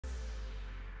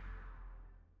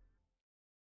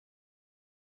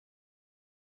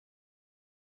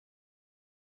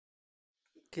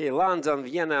Okay, London,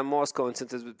 Vienna, Moscow,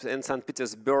 and St.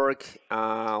 Petersburg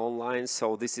online.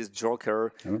 So this is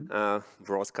Joker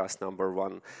broadcast number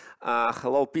 1.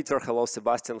 Hello, Peter. Hello,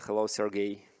 Sebastian. Hello,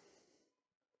 Sergey.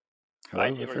 Hi,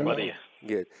 everybody.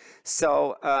 Good.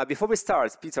 So before we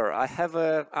start, Peter,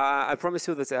 I promise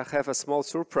you that I have a small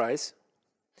surprise.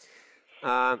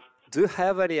 Do you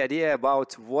have any idea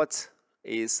about what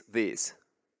is this?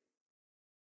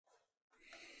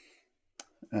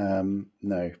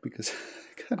 No, because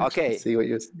I can't okay. see what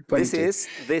you're pointing to.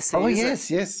 This oh,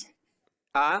 is. yes.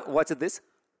 What is this?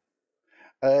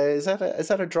 Is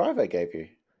that a drive I gave you?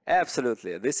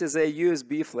 Absolutely. This is a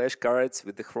USB flash card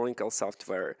with the Chronicle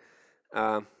software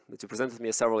that you presented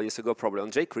me several years ago, probably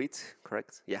on JCrete,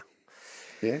 correct? Yeah.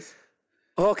 Yes.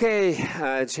 Okay,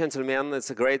 gentlemen,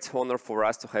 it's a great honor for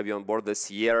us to have you on board this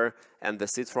year, and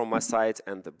that's it from my side,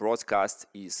 and the broadcast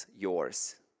is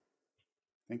yours.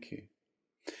 Thank you.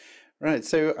 Right,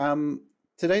 so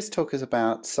today's talk is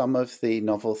about some of the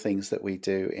novel things that we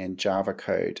do in Java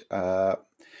code.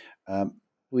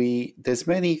 There's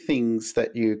many things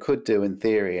that you could do in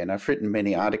theory, and I've written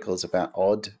many articles about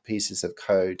odd pieces of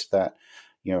code that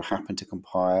happen to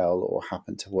compile or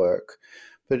happen to work.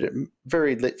 But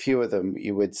very few of them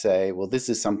you would say, well, this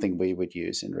is something we would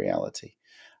use in reality.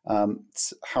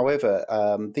 However,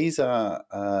 these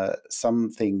are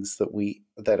some things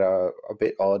that are a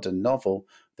bit odd and novel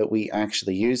that we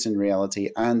actually use in reality,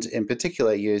 and in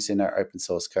particular use in our open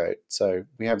source code. So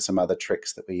we have some other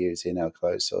tricks that we use in our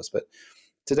closed source, but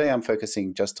today I'm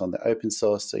focusing just on the open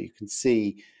source, so you can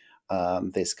see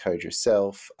this code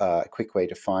yourself. A quick way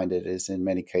to find it is, in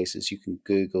many cases, you can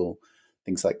Google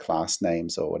things like class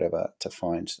names or whatever to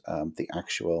find the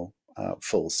actual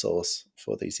full source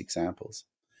for these examples.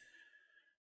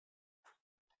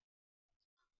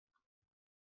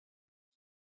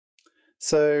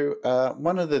 So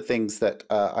one of the things that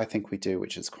I think we do,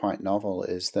 which is quite novel,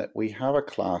 is that we have a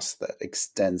class that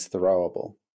extends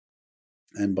throwable.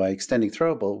 And by extending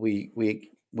throwable,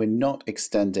 we're not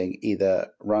extending either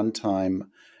runtime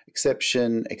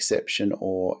exception,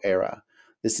 or error.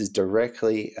 This is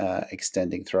directly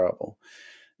extending throwable.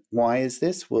 Why is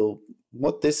this? Well,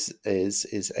 what this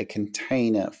is a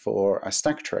container for a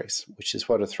stack trace, which is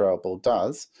what a throwable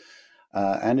does.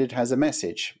 And it has a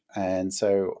message. And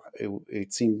so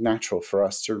it seemed natural for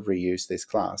us to reuse this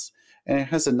class. And it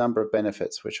has a number of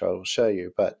benefits, which I will show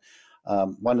you. But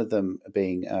one of them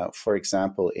being, for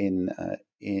example,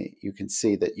 you can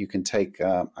see that you can take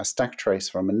a stack trace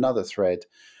from another thread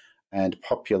and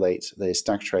populate the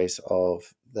stack trace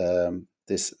of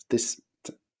this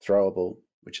throwable,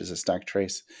 which is a stack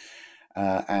trace,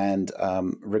 and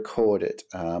record it.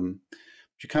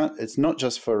 It's not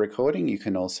just for recording. You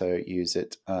can also use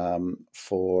it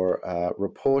for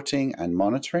reporting and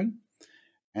monitoring.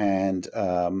 And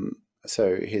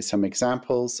so here's some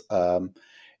examples.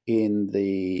 In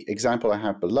the example I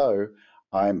have below,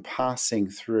 I'm passing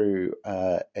through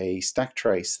a stack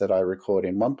trace that I record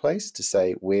in one place to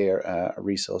say where a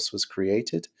resource was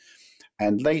created.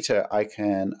 And later I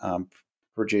can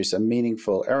produce a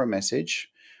meaningful error message,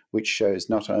 which shows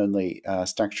not only a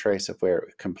stack trace of where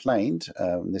it complained,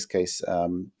 in this case,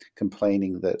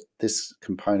 complaining that this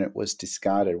component was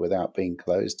discarded without being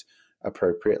closed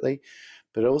appropriately,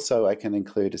 but also I can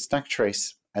include a stack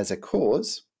trace as a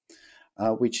cause,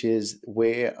 which is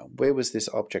where was this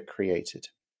object created.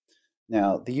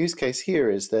 Now, the use case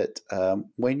here is that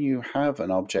when you have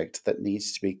an object that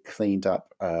needs to be cleaned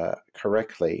up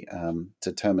correctly,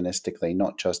 deterministically,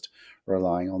 not just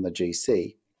relying on the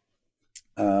GC,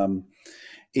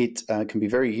 it can be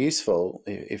very useful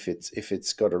if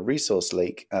it's got a resource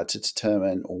leak to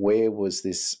determine where was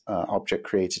this object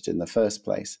created in the first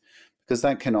place, because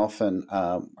that can often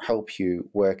help you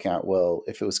work out, well,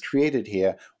 if it was created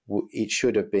here, it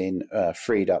should have been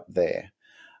freed up there.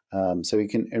 So we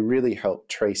can really help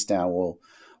trace down, well,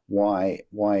 why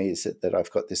is it that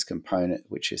I've got this component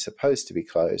which is supposed to be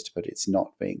closed, but it's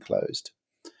not being closed.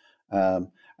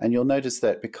 And you'll notice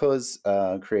that because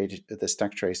the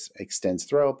stack trace extends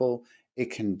throwable,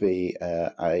 it can be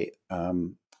a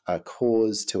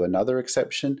cause to another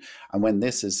exception. And when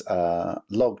this is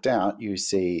logged out, you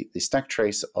see the stack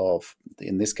trace of,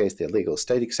 in this case, the illegal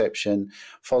state exception,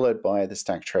 followed by the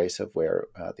stack trace of where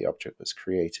the object was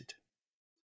created.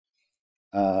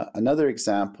 Another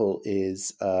example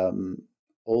is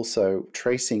also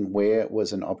tracing where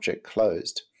was an object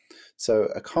closed. So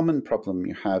a common problem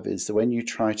you have is that when you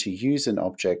try to use an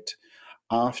object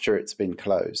after it's been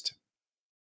closed,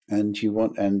 and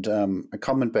a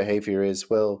common behavior is,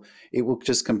 well, it will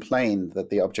just complain that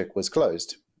the object was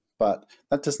closed, but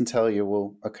that doesn't tell you,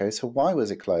 well, okay, so why was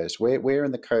it closed? Where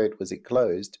in the code was it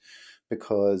closed?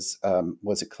 because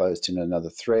was it closed in another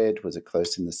thread? Was it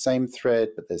closed in the same thread,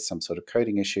 but there's some sort of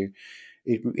coding issue?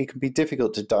 It can be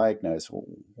difficult to diagnose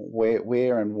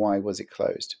where and why was it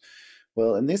closed.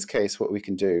 Well, in this case, what we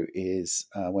can do is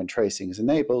when tracing is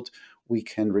enabled, we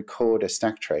can record a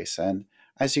stack trace. And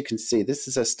as you can see, this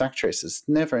is a stack trace. It's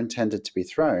never intended to be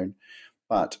thrown,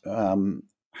 but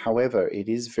however, it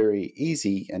is very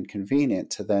easy and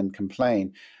convenient to then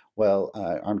complain, well,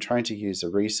 I'm trying to use a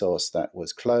resource that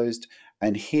was closed,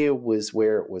 and here was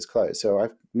where it was closed. So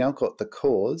I've now got the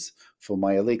cause for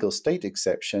my illegal state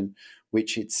exception,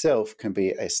 which itself can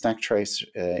be a stack trace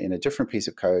in a different piece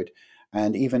of code,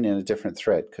 and even in a different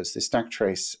thread, because the stack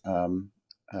trace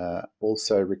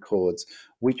also records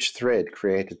which thread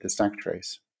created the stack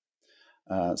trace.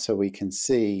 So we can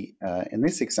see in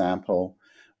this example,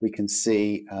 we can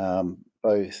see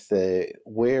both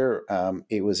where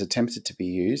it was attempted to be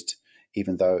used,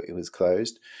 even though it was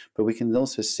closed, but we can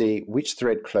also see which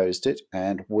thread closed it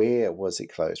and where was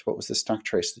it closed. What was the stack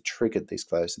trace that triggered this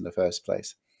close in the first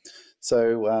place?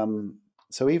 So,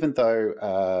 so even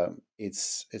though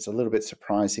it's a little bit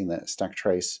surprising that stack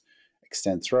trace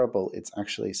extends throwable, it's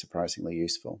actually surprisingly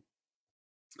useful.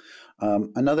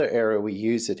 Another area we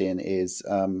use it in is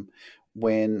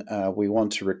when we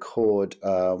want to record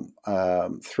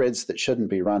threads that shouldn't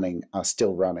be running are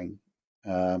still running.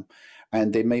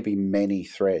 And there may be many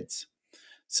threads.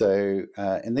 So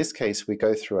in this case, we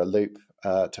go through a loop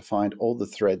to find all the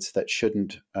threads that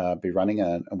shouldn't be running,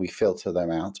 and we filter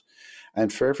them out.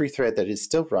 And for every thread that is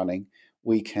still running,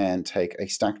 we can take a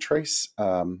stack trace.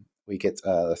 We get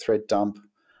a thread dump,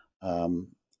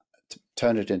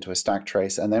 turn it into a stack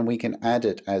trace, and then we can add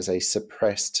it as a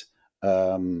suppressed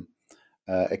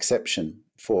exception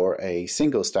for a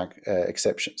single stack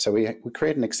exception. So we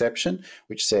create an exception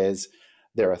which says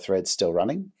there are threads still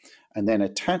running, and then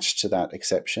attached to that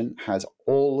exception has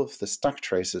all of the stack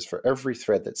traces for every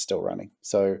thread that's still running.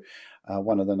 So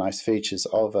one of the nice features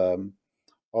of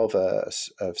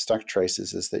stack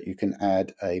traces is that you can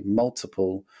add a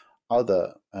multiple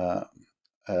other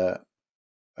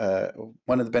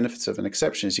one of the benefits of an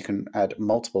exception is you can add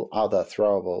multiple other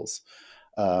throwables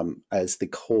as the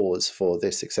cause for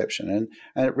this exception.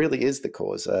 And it really is the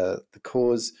cause. The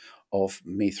cause of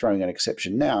me throwing an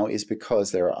exception now is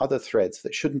because there are other threads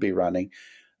that shouldn't be running,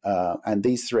 and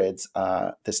these threads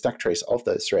are the stack trace of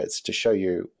those threads to show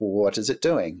you what is it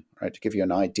doing, right? To give you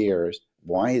an idea of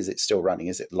why is it still running?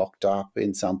 Is it locked up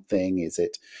in something? Is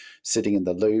it sitting in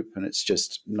the loop and it's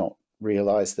just not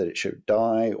realized that it should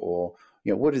die? Or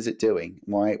what is it doing?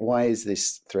 Why is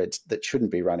this thread that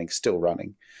shouldn't be running still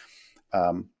running?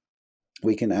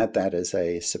 We can add that as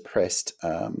a suppressed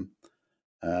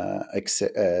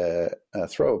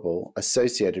throwable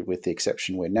associated with the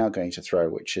exception we're now going to throw,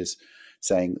 which is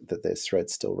saying that there's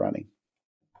threads still running.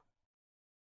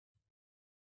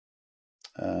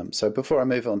 So before I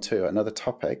move on to another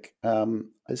topic,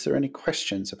 is there any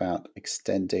questions about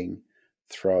extending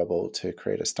throwable to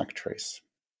create a stack trace?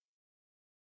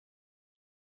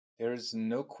 There's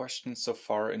no questions so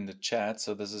far in the chat,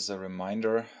 so this is a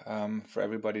reminder for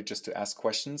everybody just to ask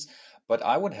questions. But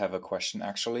I would have a question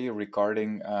actually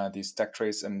regarding these stack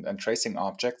trace and tracing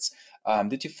objects.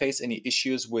 Did you face any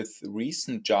issues with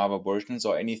recent Java versions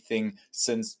or anything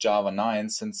since Java 9,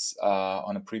 since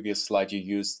on a previous slide you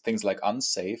used things like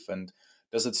unsafe? And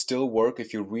does it still work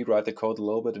if you rewrite the code a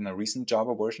little bit in a recent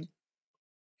Java version?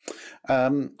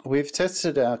 We've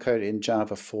tested our code in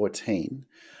Java 14.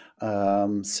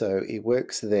 So it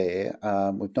works there.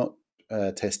 We've not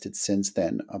tested since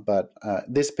then, but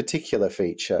this particular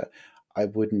feature, I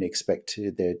wouldn't expect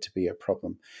there to be a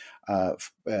problem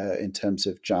in terms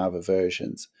of Java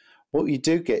versions. What you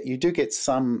do get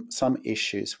some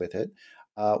issues with it.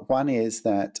 One is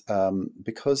that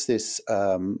because this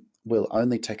will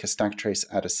only take a stack trace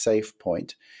at a safe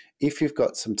point, if you've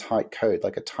got some tight code,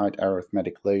 like a tight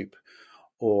arithmetic loop,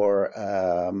 or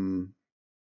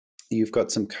you've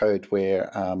got some code where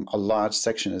a large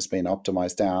section has been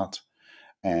optimized out.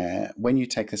 When you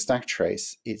take a stack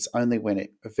trace, it's only when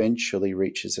it eventually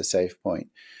reaches a safe point,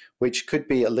 which could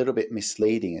be a little bit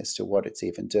misleading as to what it's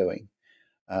even doing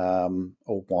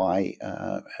or why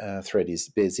a thread is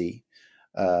busy.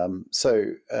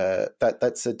 So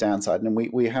that's a downside. And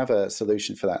we have a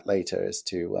solution for that later as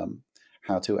to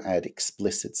how to add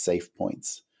explicit safe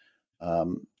points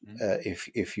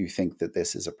if you think that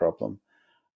this is a problem.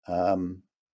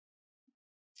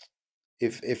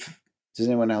 Does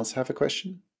anyone else have a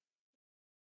question?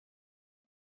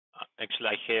 Actually,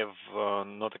 I have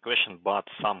not a question, but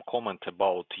some comment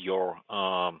about your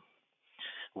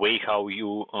way how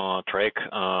you track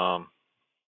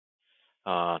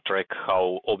track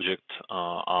how objects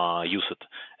are used.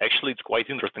 Actually, it's quite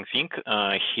interesting thing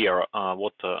here,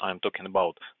 what I'm talking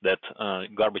about, that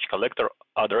garbage collector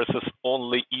addresses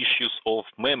only issues of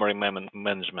memory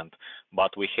management,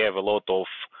 but we have a lot of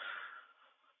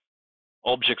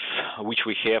objects which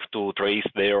we have to trace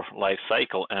their life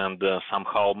cycle and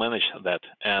somehow manage that.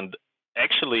 And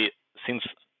actually, since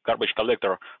garbage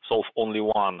collector solves only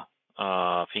one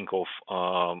thing of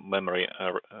memory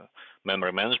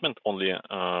management, only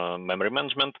memory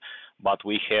management, but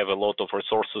we have a lot of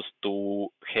resources to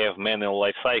have manual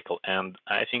life cycle. And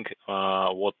I think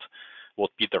what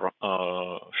Peter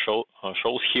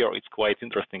shows here, it's quite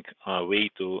interesting way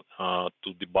to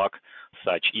debug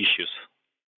such issues.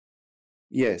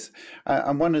 Yes,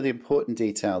 and one of the important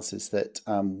details is that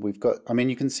we've got, I mean,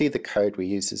 you can see the code we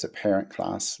use as a parent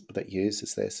class that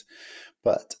uses this,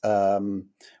 but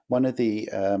one of the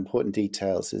important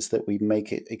details is that we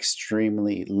make it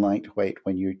extremely lightweight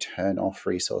when you turn off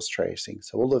resource tracing.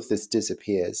 So all of this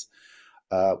disappears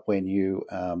when you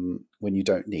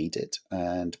don't need it,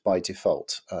 and by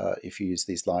default, if you use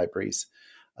these libraries.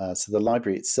 So the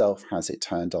library itself has it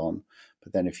turned on,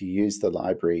 but then if you use the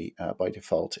library by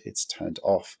default, it's turned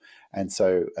off. And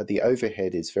so the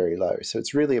overhead is very low. So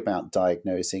it's really about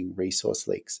diagnosing resource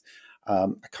leaks.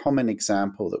 A common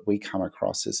example that we come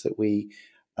across is that we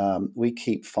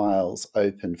keep files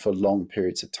open for long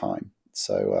periods of time.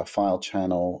 So a file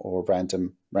channel or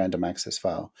random access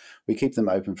file, we keep them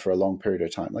open for a long period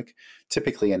of time, like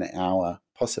typically an hour,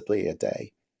 possibly a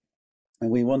day.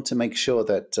 And we want to make sure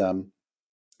that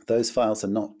those files are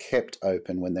not kept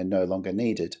open when they're no longer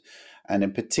needed. And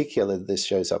in particular, this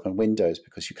shows up in Windows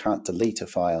because you can't delete a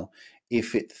file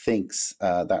if it thinks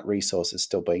that resource is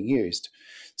still being used.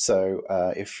 So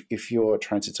if you're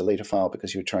trying to delete a file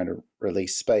because you're trying to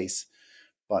release space,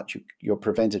 but you're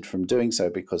prevented from doing so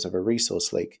because of a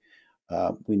resource leak,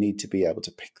 we need to be able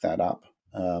to pick that up.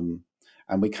 And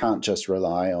we can't just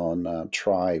rely on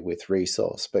try with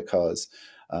resource, because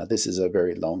this is a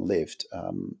very long-lived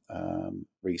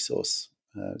resource.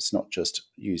 It's not just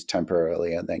used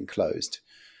temporarily and then closed.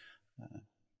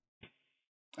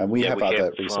 And we have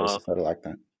other resources that are like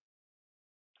that.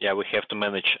 Yeah, we have to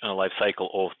manage a life cycle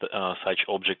of such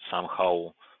objects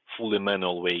somehow fully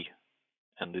manual way,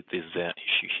 and it is the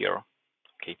issue here.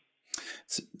 Okay.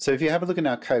 So if you have a look at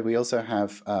our code, we also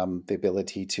have the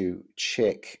ability to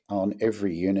check on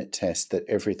every unit test that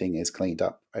everything is cleaned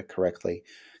up correctly,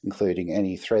 including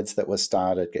any threads that were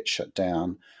started get shut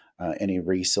down, any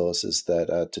resources that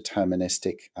are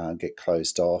deterministic get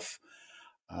closed off.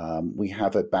 We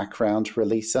have a background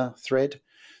releaser thread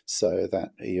so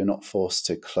that you're not forced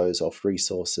to close off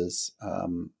resources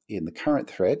in the current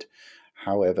thread.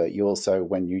 However, you also,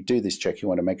 when you do this check, you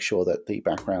want to make sure that the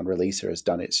background releaser has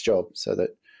done its job so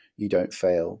that you don't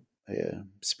fail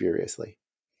spuriously.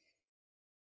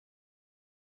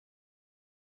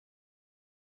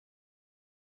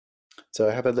 So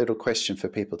I have a little question for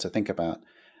people to think about.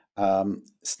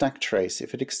 Stack trace,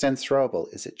 if it extends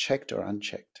throwable, is it checked or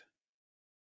unchecked?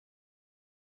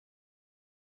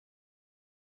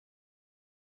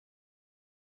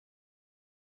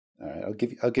 All right,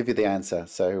 I'll give you the answer.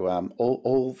 So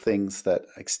all things that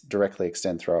directly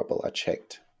extend throwable are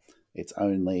checked. It's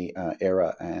only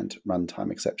error and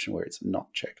runtime exception where it's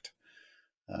not checked.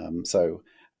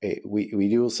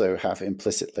 We also have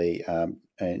implicitly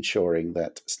ensuring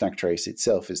that stack trace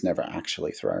itself is never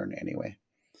actually thrown anywhere.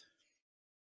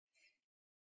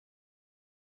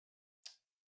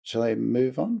 Shall I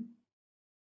move on?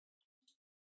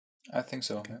 I think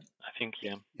so. I think,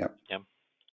 yeah. Yep. Yeah.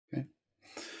 Okay.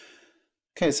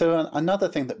 Okay, so another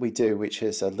thing that we do, which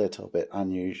is a little bit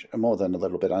unusual, more than a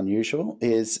little bit unusual,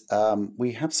 is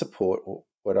we have support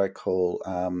what I call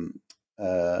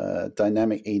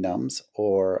dynamic enums,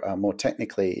 or more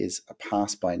technically is a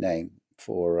pass by name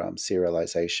for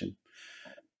serialization.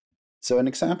 So an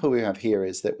example we have here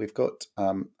is that we've got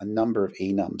a number of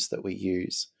enums that we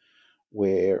use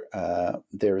where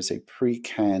there is a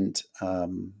pre-canned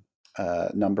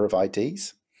number of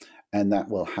IDs, and that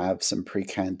will have some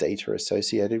pre-canned data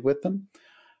associated with them.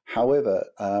 However,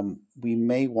 we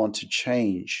may want to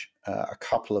change a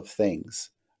couple of things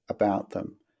about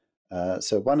them.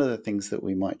 So one of the things that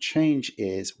we might change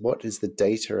is what is the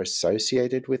data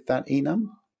associated with that enum,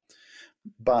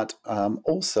 but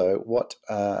also what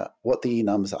the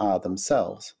enums are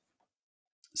themselves.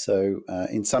 So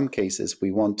in some cases,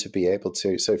 we want to be able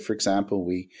to, so for example,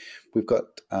 we've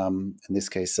got, in this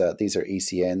case, these are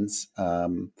ECNs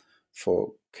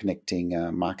for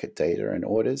connecting market data and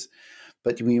orders,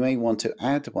 but we may want to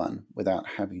add one without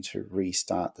having to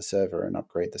restart the server and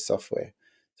upgrade the software.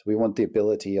 So we want the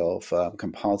ability of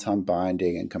compile time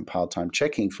binding and compile time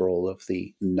checking for all of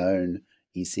the known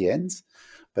ECNs,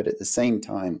 but at the same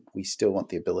time, we still want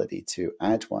the ability to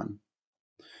add one.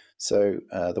 So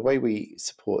the way we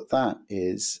support that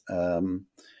is, so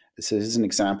this is an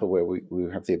example where we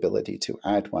have the ability to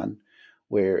add one,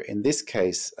 where in this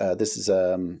case, this is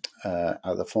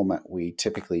the format we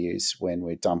typically use when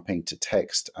we're dumping to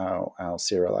text our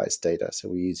serialized data. So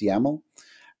we use YAML.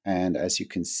 And as you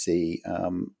can see,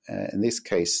 in this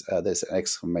case, there's an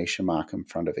exclamation mark in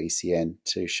front of ECN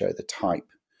to show the type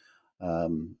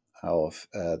of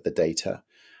the data.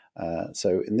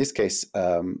 So in this case,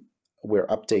 we're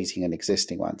updating an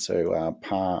existing one. So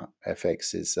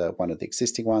PAR-FX is one of the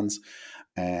existing ones,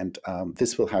 and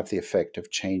this will have the effect of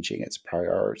changing its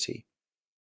priority.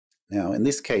 Now, in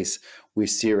this case, we're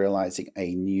serializing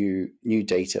a new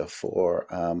data for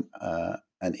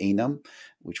an enum,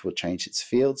 which will change its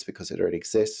fields because it already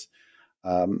exists.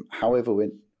 However,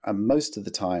 most of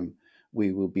the time,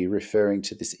 we will be referring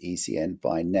to this ECN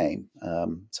by name.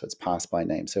 So it's passed by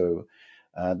name. So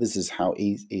this is how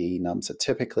enums are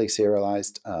typically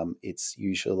serialized. It's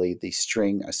usually the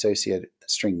string associated, the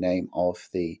string name of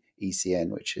the ECN,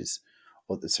 which is,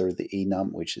 or the sort of the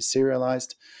enum, which is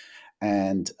serialized.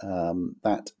 And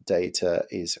that data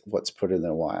is what's put in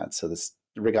the wire. So this,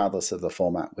 regardless of the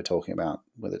format we're talking about,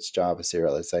 whether it's Java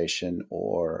serialization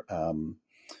or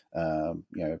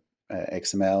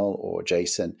XML or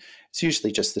JSON, it's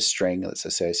usually just the string that's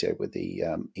associated with the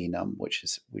enum, which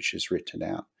is written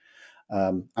out.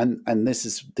 And this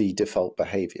is the default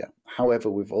behavior. However,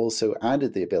 we've also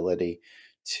added the ability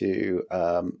to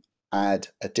add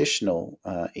additional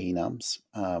enums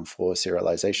for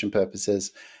serialization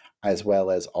purposes, as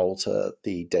well as alter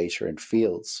the data and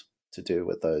fields to do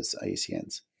with those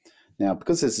ECNs. Now,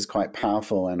 because this is quite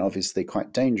powerful and obviously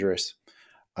quite dangerous,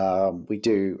 we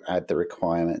do add the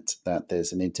requirement that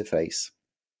there's an interface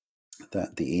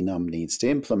that the enum needs to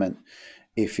implement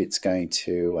if it's going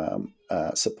to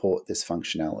support this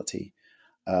functionality.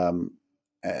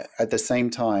 At the same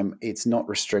time, it's not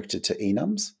restricted to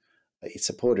enums. It's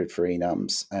supported for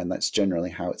enums, and that's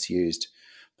generally how it's used.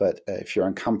 But if you're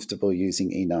uncomfortable using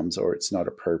enums or it's not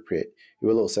appropriate, it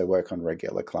will also work on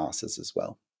regular classes as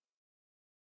well.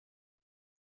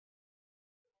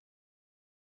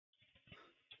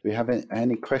 Do we have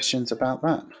any questions about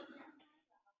that?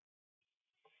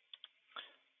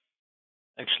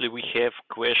 Actually, we have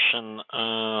a question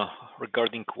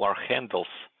regarding var handles.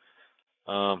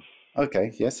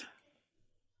 Okay, yes.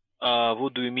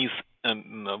 What do you miss?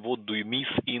 What do you miss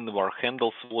in var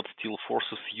handles? What still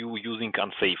forces you using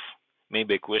unsafe?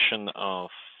 Maybe a question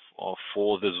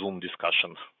for the Zoom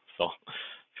discussion. So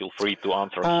feel free to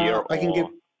answer here. I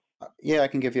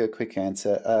can give you a quick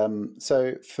answer.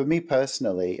 So for me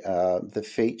personally, the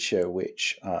feature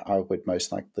which I would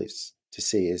most likely to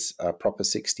see is proper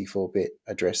 64-bit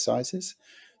address sizes.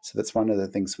 So that's one of the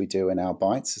things we do in our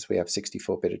bytes, is we have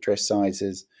 64-bit address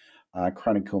sizes.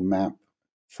 Chronicle map,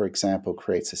 for example,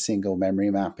 creates a single memory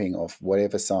mapping of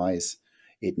whatever size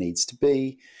it needs to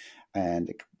be, and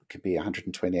it could be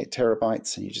 128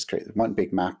 terabytes, and you just create one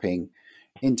big mapping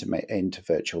into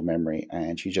virtual memory,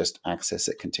 and you just access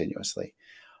it continuously.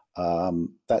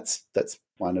 That's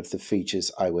one of the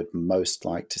features I would most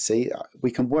like to see.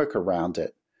 We can work around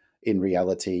it. In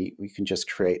reality, we can just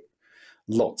create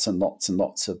lots and lots and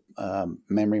lots of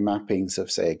memory mappings of,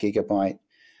 say, a gigabyte.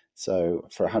 So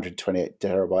for 128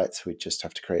 terabytes, we just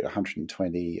have to create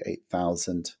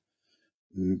 128,000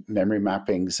 memory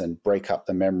mappings and break up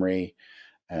the memory.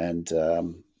 And,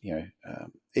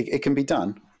 it can be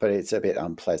done, but it's a bit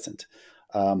unpleasant.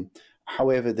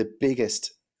 However, the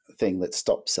biggest thing that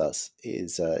stops us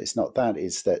is not that,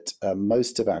 is that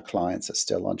most of our clients are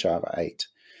still on Java 8.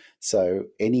 So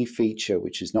any feature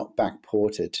which is not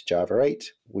backported to Java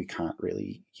 8, we can't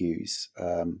really use.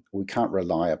 We can't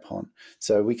rely upon.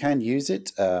 So we can use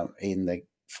it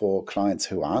for clients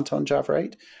who aren't on Java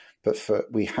 8, but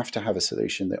we have to have a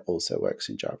solution that also works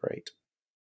in Java 8.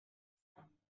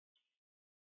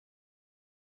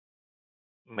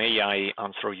 May I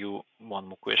answer you one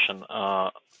more question?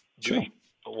 Sure.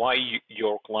 Why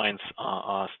your clients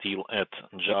are still at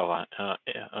Java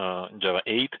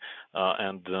 8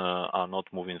 and are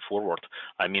not moving forward?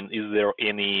 I mean, is there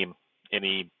any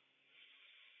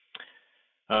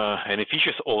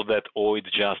features of that, or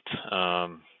it's just a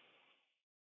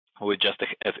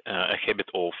habit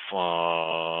of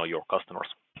your customers?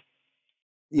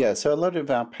 Yeah, so a lot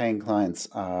of our paying clients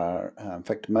are, in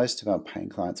fact, most of our paying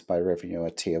clients by revenue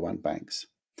are tier 1 banks,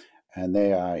 and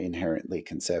they are inherently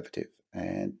conservative.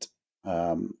 And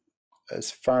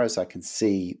as far as I can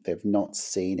see, they've not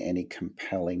seen any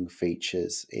compelling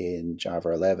features in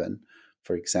Java 11,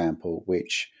 for example,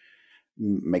 which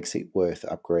makes it worth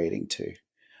upgrading to.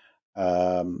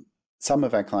 Some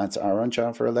of our clients are on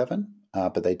Java 11,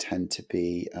 but they tend to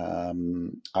be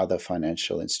other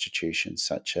financial institutions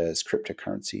such as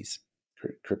cryptocurrency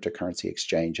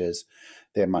exchanges.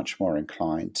 They're much more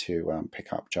inclined to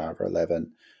pick up Java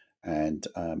 11 and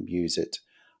use it.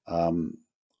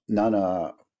 None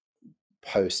are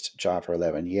post Java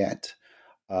 11 yet.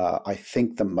 I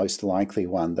think the most likely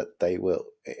one that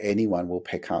anyone will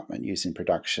pick up and use in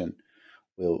production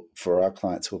for our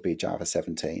clients will be Java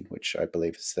 17, which I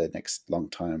believe is their next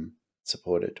long-time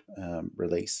supported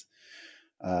release.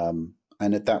 And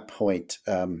at that point,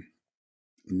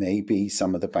 maybe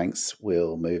some of the banks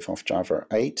will move off Java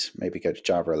 8, maybe go to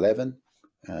Java 11,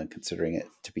 considering it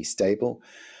to be stable.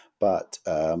 But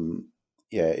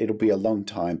yeah, it'll be a long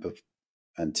time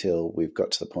until we've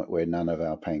got to the point where none of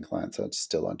our paying clients are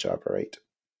still on Java 8.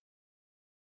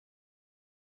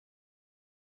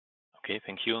 Okay,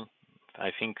 thank you.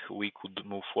 I think we could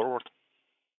move forward.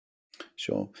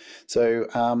 Sure. So,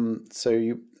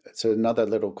 so another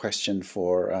little question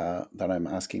for that I'm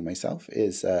asking myself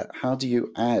is, how do you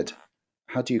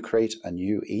create a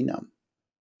new enum?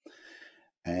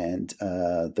 And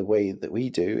the way that we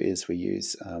do is we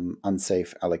use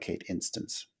unsafe allocate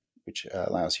instance, which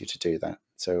allows you to do that.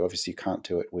 So obviously you can't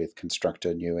do it with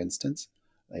constructor new instance.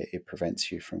 It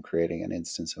prevents you from creating an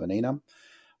instance of an enum.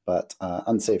 But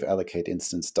unsafe allocate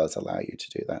instance does allow you to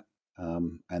do that.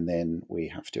 And then we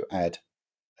have to add,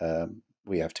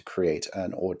 we have to create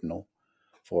an ordinal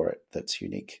for it that's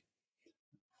unique.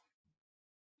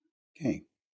 Okay,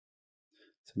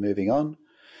 so moving on.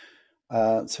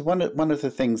 So one of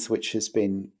the things which has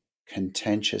been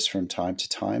contentious from time to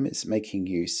time is making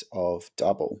use of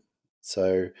double.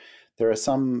 So there are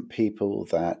some people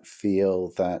that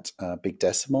feel that big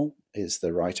decimal is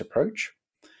the right approach.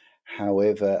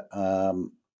 However,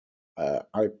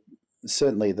 I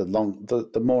certainly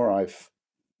the more I've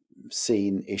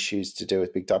seen issues to do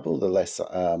with big double, the less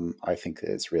I think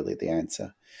it's really the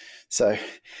answer. So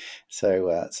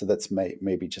that's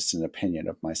maybe just an opinion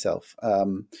of myself.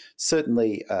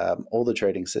 Certainly, all the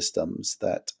trading systems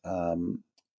that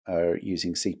are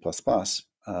using C++,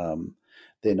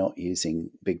 they're not using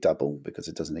big double because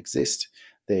it doesn't exist.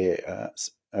 They're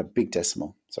big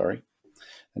decimal. Sorry.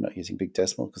 They're not using big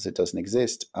decimal because it doesn't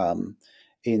exist.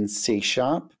 In C#,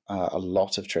 a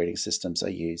lot of trading systems are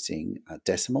using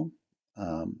decimal,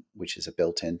 which is a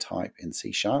built-in type in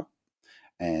C#,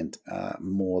 and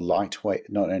more lightweight.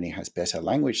 Not only has better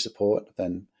language support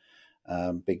than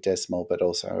big decimal, but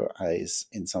also is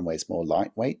in some ways more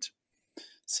lightweight.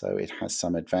 So it has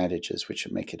some advantages which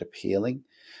make it appealing.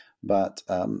 But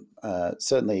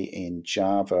certainly in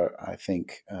Java, I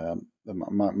think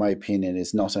my opinion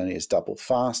is not only is double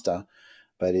faster,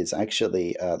 but it's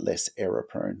actually less error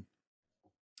prone.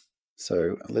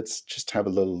 So let's just have a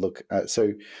little look.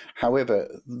 However,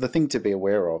 the thing to be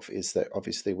aware of is that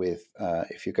obviously with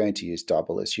if you're going to use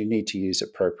double, is you need to use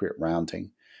appropriate rounding.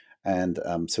 And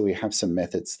so we have some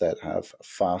methods that have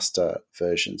faster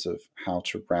versions of how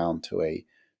to round to a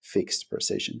fixed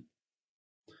precision.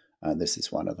 And this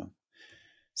is one of them.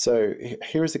 So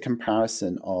here is a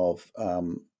comparison of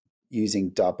using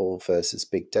double versus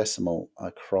big decimal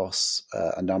across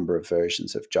a number of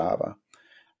versions of Java.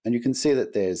 And you can see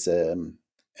that there's an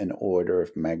order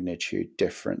of magnitude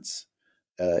difference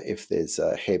if there's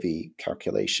a heavy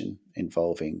calculation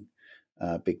involving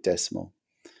big decimal.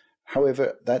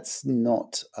 However, that's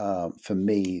not, for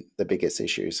me, the biggest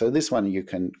issue. So this one you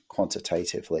can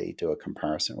quantitatively do a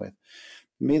comparison with.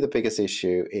 For me, the biggest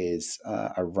issue is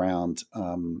around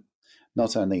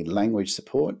not only language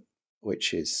support,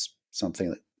 which is something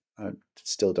that I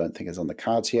still don't think is on the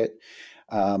cards yet,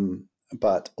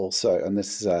 but also, and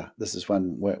this is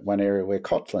one area where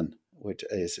Kotlin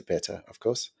is better, of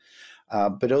course,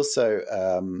 but also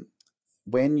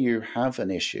when you have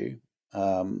an issue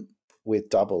with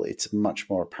double, it's much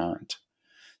more apparent.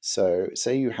 So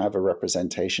say you have a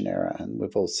representation error, and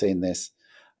we've all seen this.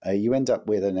 You end up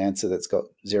with an answer that's got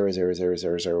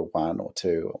 0,000,001 or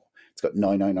 2, or it's got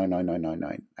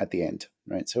 9,99999 at the end,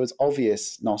 right? So it's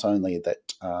obvious not only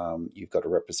that you've got a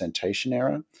representation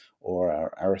error or an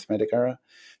arithmetic error,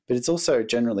 but it's also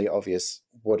generally obvious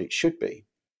what it should be,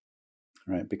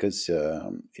 right? Because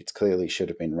it clearly should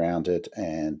have been rounded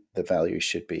and the value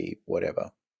should be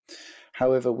whatever.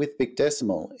 However, with big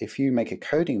decimal, if you make a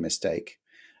coding mistake,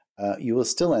 you will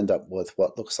still end up with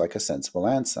what looks like a sensible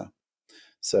answer.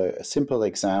 So a simple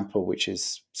example, which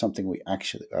is something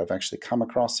I've actually come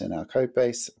across in our code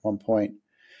base at one point.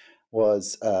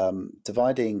 was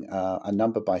dividing a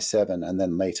number by 7 and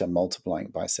then later multiplying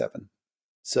by 7.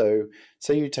 So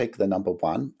you take the number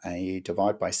 1 and you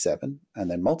divide by 7 and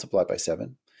then multiply by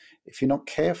 7. If you're not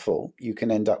careful, you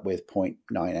can end up with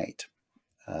 0.98,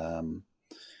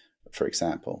 for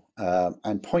example.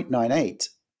 And 0.98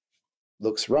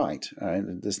 looks right.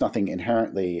 There's nothing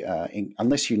inherently,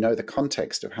 unless you know the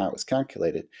context of how it was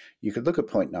calculated, you could look at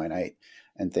 0.98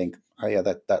 and think, oh yeah,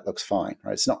 that looks fine,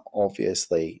 right? It's not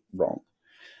obviously wrong.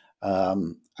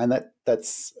 And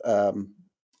that's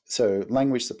so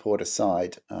language support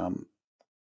aside,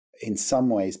 in some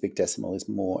ways, big decimal is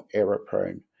more error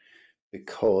prone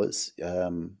because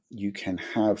you can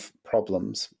have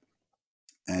problems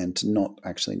and not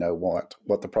actually know what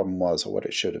the problem was or what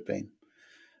it should have been.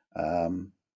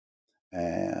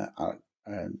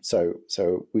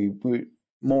 So we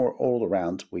more all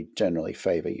around, we generally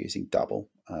favor using double,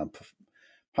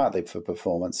 partly for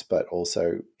performance, but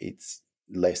also it's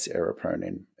less error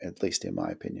prone, at least in my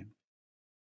opinion.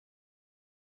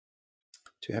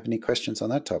 Do you have any questions on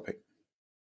that topic?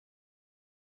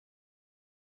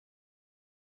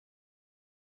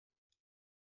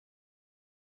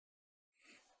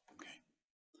 Okay.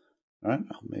 All right,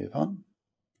 I'll move on.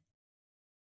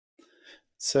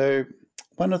 So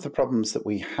one of the problems that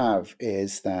we have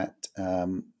is that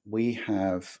we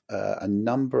have a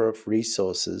number of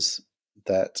resources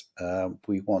that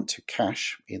we want to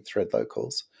cache in thread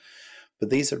locals,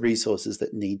 but these are resources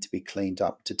that need to be cleaned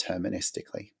up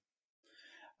deterministically.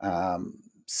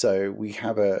 So we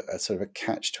have a sort of a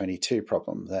catch-22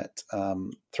 problem that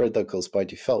thread locals by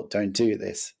default don't do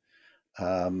this.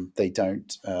 They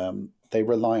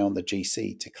rely on the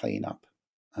GC to clean up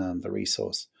the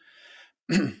resource.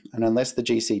 And unless the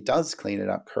GC does clean it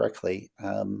up correctly,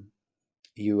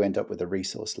 you end up with a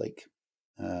resource leak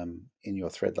in your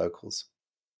thread locals.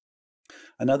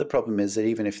 Another problem is that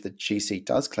even if the GC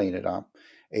does clean it up,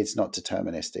 it's not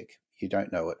deterministic. You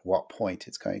don't know at what point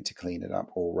it's going to clean it up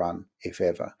or run, if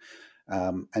ever.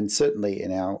 And certainly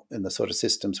in the sort of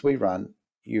systems we run,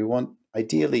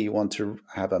 ideally you want to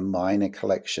have a minor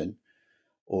collection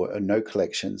or no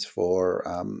collections for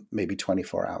maybe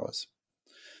 24 hours.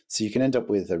 So you can end up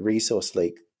with a resource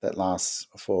leak that lasts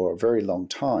for a very long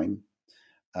time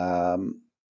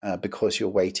because you're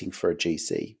waiting for a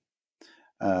GC.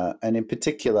 And in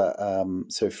particular,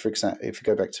 so for example, if you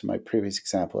go back to my previous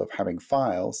example of having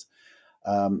files,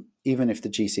 even if the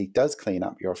GC does clean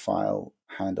up your file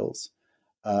handles,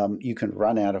 you can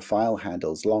run out of file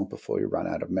handles long before you run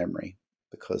out of memory,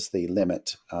 because the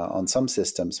limit on some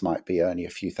systems might be only a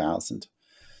few thousand.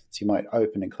 So you might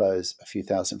open and close a few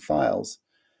thousand files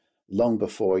long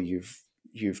before you've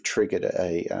triggered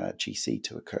a GC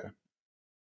to occur.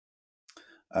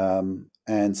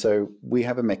 And so we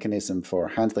have a mechanism for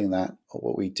handling that.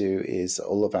 What we do is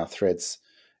all of our threads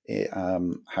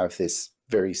have this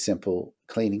very simple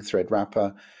cleaning thread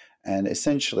wrapper. And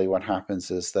essentially what happens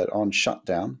is that on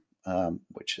shutdown,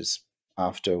 which is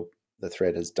after the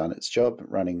thread has done its job,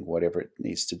 running whatever it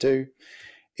needs to do,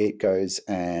 it goes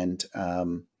and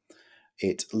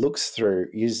it looks through,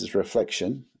 uses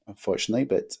reflection, unfortunately,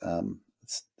 but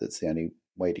that's the only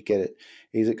way to get it,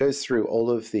 is it goes through all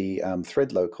of the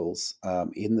thread locals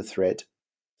in the thread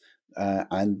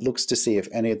and looks to see if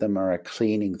any of them are a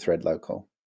cleaning thread local.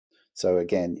 So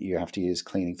again, you have to use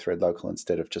cleaning thread local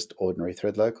instead of just ordinary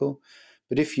thread local.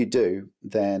 But if you do,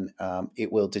 then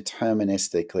it will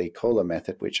deterministically call a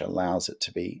method which allows it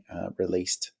to be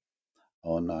released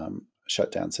on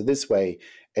shutdown. So this way,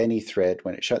 any thread,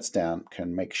 when it shuts down,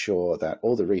 can make sure that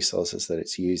all the resources that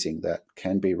it's using that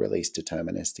can be released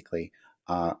deterministically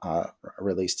are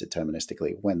released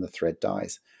deterministically when the thread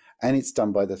dies. And it's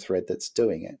done by the thread that's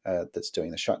doing it, that's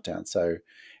doing the shutdown. So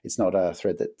it's not a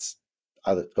thread that's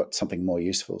got something more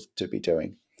useful to be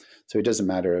doing. So it doesn't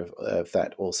matter if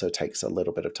that also takes a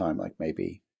little bit of time, like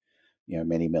maybe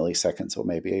many milliseconds or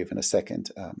maybe even a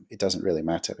second. It doesn't really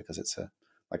matter because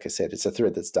like I said, it's a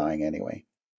thread that's dying anyway.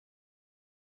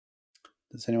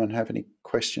 Does anyone have any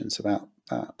questions about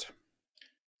that?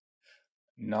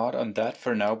 Not on that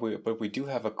for now, but we do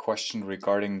have a question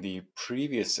regarding the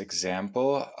previous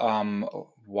example.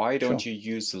 Why don't you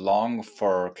use long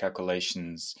for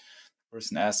calculations?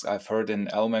 Person asks, I've heard in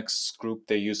LMAX group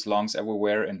they use longs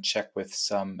everywhere and check with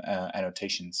some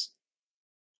annotations.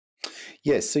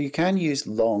 Yes, so you can use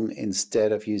long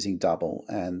instead of using double,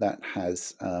 and that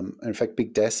has, in fact,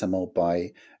 Big Decimal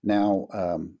by now,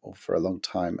 or for a long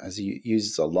time,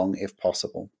 uses a long if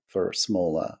possible for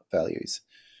smaller values,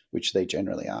 which they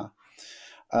generally are.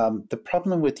 The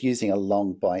problem with using a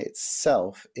long by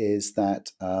itself is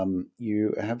that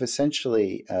you have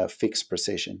essentially fixed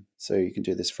precision. So you can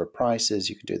do this for prices,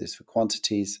 you can do this for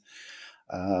quantities,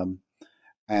 and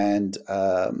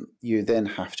you then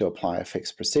have to apply a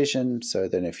fixed precision. So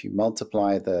then if you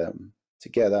multiply them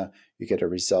together, you get a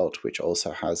result which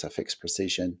also has a fixed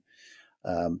precision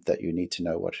that you need to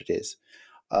know what it is.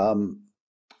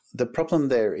 The problem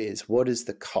there is, what is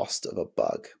the cost of a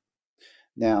bug?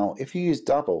 Now, if you use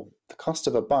double, the cost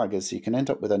of a bug is you can end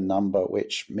up with a number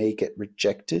which may get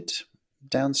rejected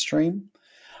downstream,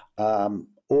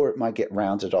 or it might get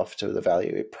rounded off to the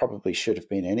value it probably should have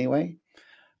been anyway.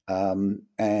 The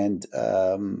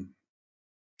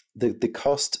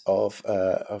cost of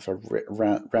a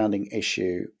rounding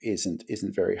issue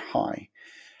isn't very high.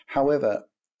 However,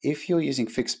 if you're using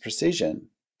fixed precision,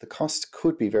 the cost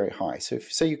could be very high. So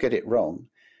if say you get it wrong,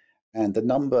 and the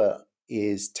number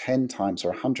is 10 times or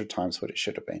 100 times what it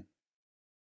should have been,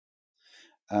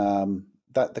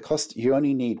 that the cost, you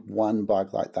only need one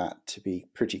bug like that to be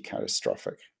pretty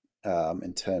catastrophic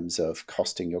in terms of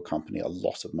costing your company a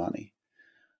lot of money.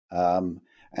 So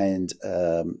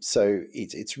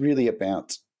it's really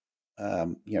about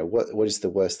what is the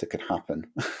worst that could happen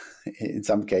in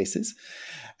some cases,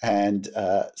 and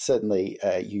certainly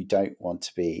you don't want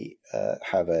to be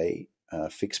have a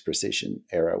fixed precision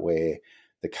error where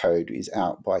the code is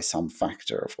out by some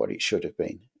factor of what it should have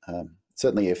been.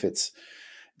 Certainly if it's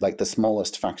like the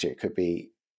smallest factor, it could be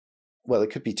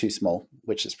too small,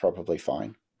 which is probably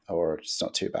fine, or it's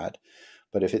not too bad.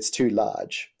 But if it's too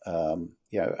large,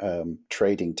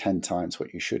 trading 10 times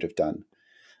what you should have done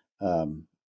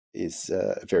is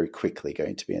very quickly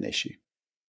going to be an issue.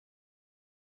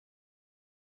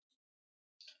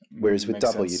 Whereas with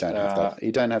double, you don't have that.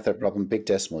 You don't have that problem. Big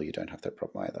decimal, you don't have that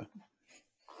problem either.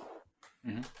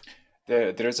 Mm-hmm.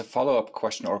 There's a follow-up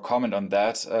question or comment on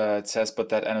that. It says, but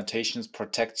that annotations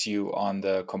protect you on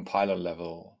the compiler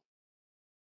level.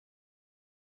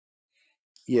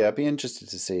 Yeah, I'd be interested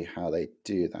to see how they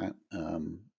do that.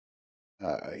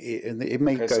 It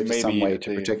may go to some way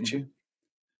to protect you.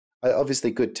 Obviously,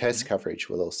 good test coverage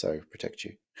will also protect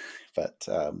you, but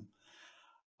I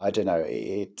don't know.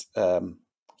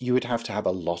 You would have to have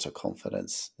a lot of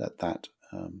confidence that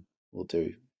will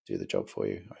do the job for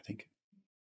you, I think.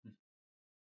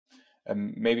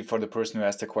 Maybe for the person who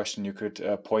asked the question, you could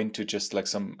point to just like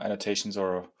some annotations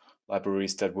or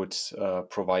libraries that would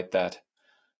provide that.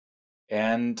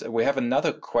 And we have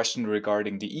another question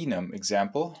regarding the enum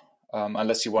example,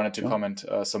 unless you wanted to comment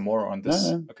some more on this.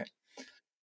 No. Okay.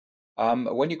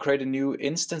 When you create a new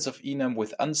instance of enum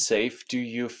with unsafe, do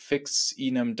you fix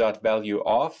enum.value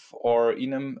off, or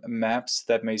enum maps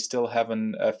that may still have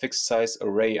a fixed size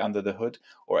array under the hood,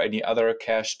 or any other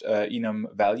cached enum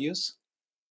values?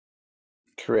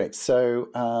 Correct. So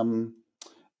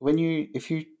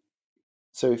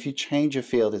if you change a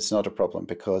field, it's not a problem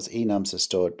because enums are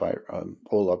stored by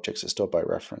all objects are stored by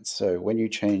reference. So when you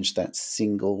change that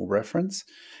single reference,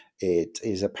 it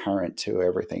is apparent to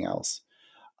everything else.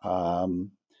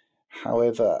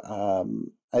 However,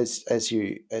 as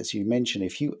you mentioned,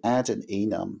 if you add an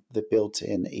enum, the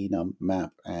built-in enum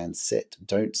map and set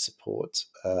don't support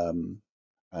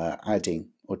adding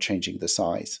or changing the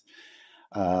size.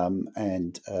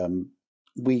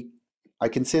 I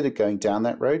considered going down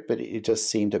that road, but it just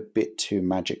seemed a bit too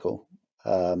magical.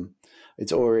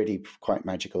 It's already quite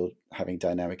magical having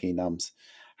dynamic enums.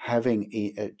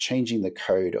 Changing the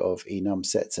code of enum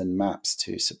sets and maps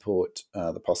to support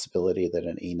the possibility that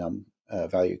an enum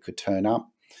value could turn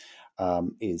up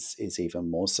is even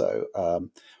more so.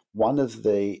 One of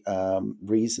the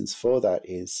reasons for that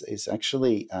is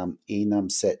actually enum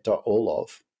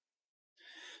set.allof.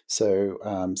 So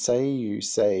say you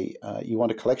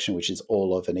want a collection which is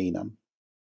all of an enum,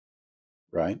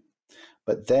 right?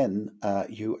 But then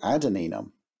you add an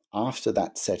enum after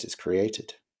that set is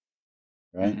created,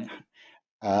 right?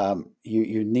 Mm-hmm.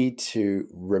 You need to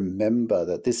remember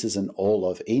that this is an all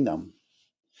of enum.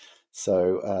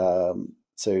 So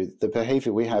the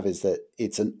behavior we have is that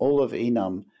it's an all of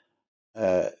enum.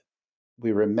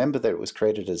 We remember that it was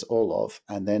created as all of,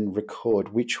 and then record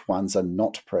which ones are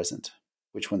not present,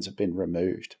 which ones have been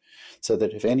removed, so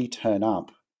that if any turn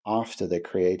up after they're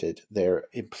created, they're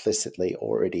implicitly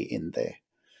already in there.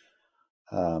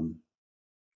 And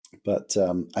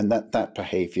that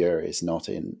behavior is not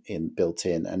built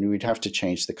in, and we'd have to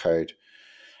change the code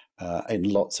in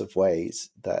lots of ways.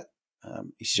 That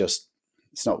it's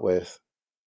not worth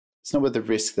the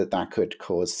risk that could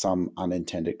cause some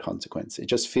unintended consequence. It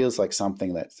just feels like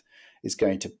something that is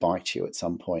going to bite you at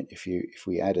some point if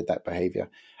we added that behavior.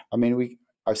 I mean,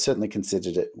 I've certainly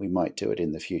considered it. We might do it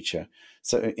in the future.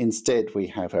 So instead, we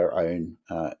have our own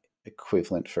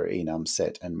equivalent for enum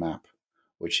set and map,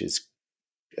 which is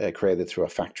created through a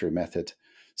factory method.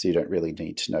 So you don't really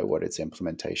need to know what its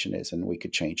implementation is, and we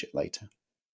could change it later.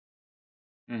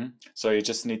 So you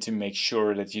just need to make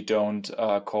sure that you don't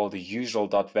call the usual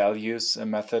 .values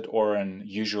method or an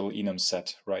usual enum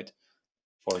set, right?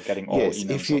 For getting all yes,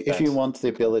 enums if you want the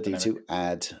ability to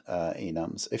add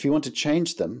enums, if you want to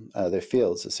change them, their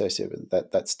fields associated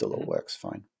with that still all works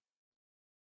fine.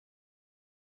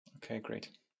 Okay, great.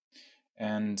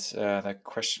 And that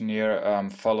question here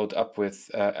followed up with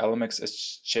LMX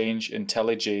Exchange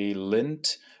IntelliJ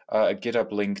lint, a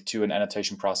GitHub link to an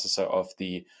annotation processor of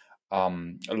the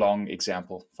long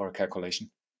example for a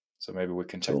calculation. So maybe we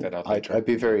can check that out later. I'd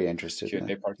be very interested in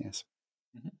that. Part. Yes.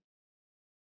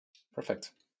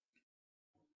 Perfect.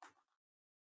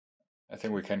 I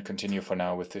think we can continue for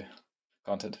now with the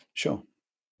content. Sure.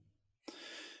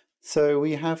 So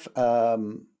we have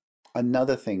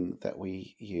another thing that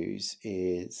we use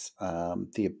is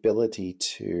the ability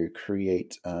to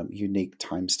create unique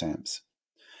timestamps.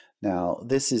 Now,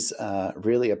 this is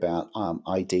really about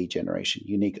ID generation,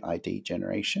 unique ID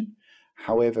generation.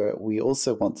 However, we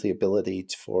also want the ability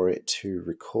for it to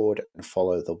record and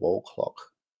follow the wall clock.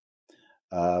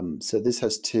 So this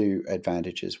has two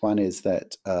advantages. One is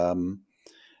that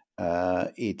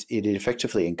it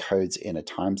effectively encodes in a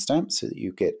timestamp so that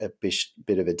you get a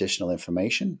bit of additional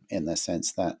information in the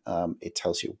sense that it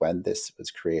tells you when this was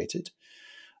created.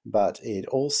 But it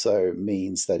also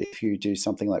means that if you do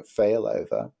something like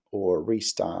failover or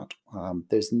restart,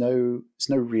 there's no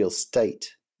real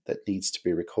state that needs to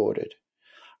be recorded,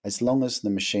 as long as the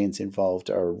machines involved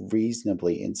are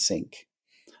reasonably in sync,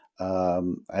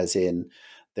 as in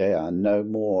they are no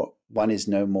more. One is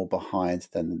no more behind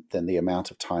than the amount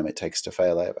of time it takes to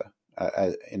failover.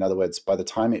 In other words, by the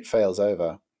time it fails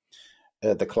over,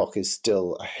 the clock is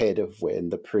still ahead of when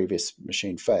the previous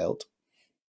machine failed.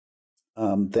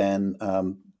 Then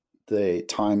the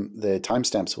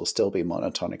timestamps will still be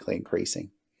monotonically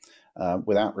increasing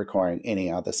without requiring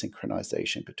any other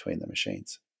synchronization between the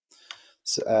machines.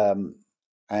 So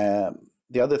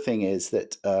the other thing is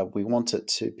that we want it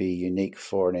to be unique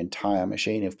for an entire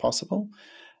machine if possible.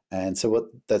 And so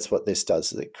that's what this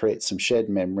does. Is it creates some shared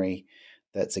memory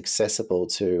that's accessible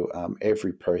to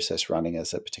every process running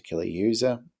as a particular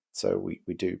user. So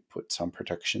we do put some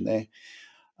protection there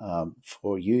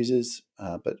for users.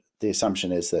 But the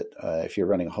assumption is that if you're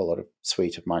running a whole lot of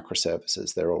suite of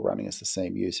microservices, they're all running as the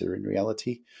same user in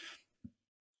reality.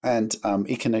 And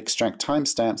it can extract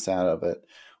timestamps out of it,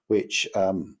 which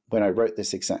when I wrote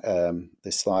this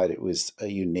slide, it was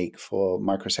unique for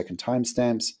microsecond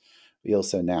timestamps. We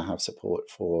also now have support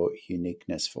for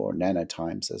uniqueness for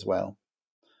nanotimes as well.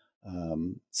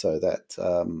 So that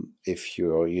if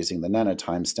you're using the nano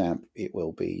timestamp, it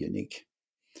will be unique,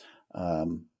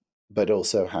 but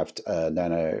also have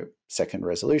nanosecond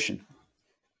resolution.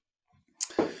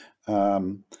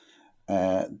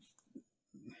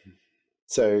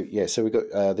 So we've got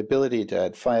the ability to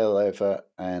add failover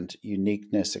and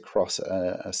uniqueness across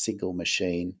a single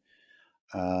machine,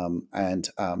 and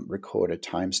record a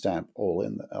timestamp all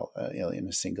in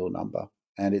a single number.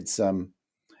 And it's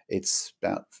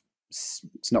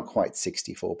not quite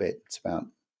 64-bit. It's about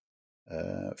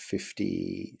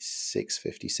 56,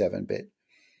 57-bit.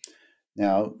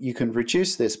 Now you can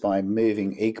reduce this by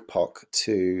moving epoch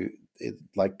to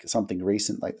like something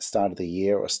recent, like the start of the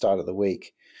year or start of the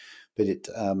week. But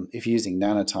if you're using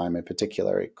nanotime in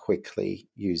particular, it quickly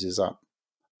uses up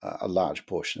a large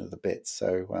portion of the bits.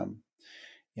 So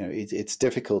it's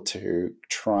difficult to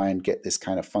try and get this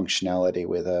kind of functionality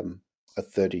with a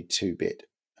 32-bit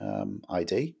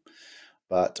ID,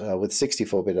 but with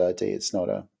 64-bit ID, it's not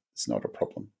a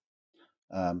problem.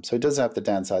 So it does have the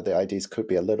downside. The IDs could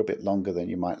be a little bit longer than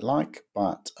you might like,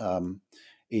 but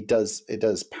it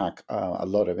does pack a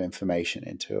lot of information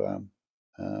into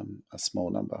a small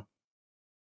number.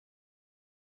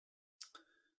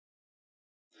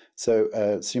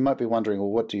 So you might be wondering,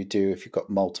 well, what do you do if you've got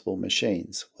multiple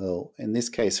machines? Well, in this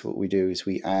case, what we do is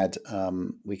we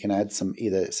can add some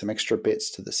extra bits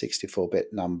to the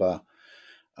 64-bit number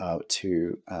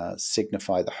to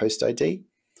signify the host ID,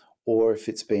 or if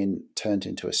it's been turned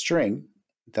into a string,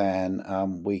 then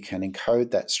we can encode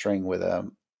that string with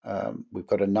we've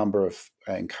got a number of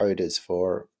encoders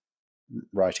for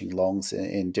writing longs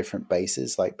in different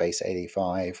bases, like base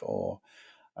 85 or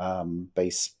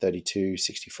base 32,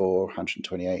 64,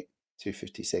 128,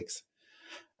 256.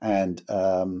 And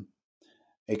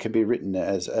it can be written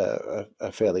as a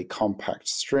fairly compact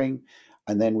string.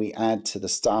 and then we add to the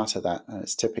start of that, and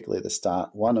it's typically the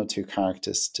start, 1 or 2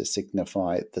 characters to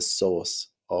signify the source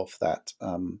of that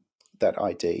that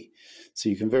ID. So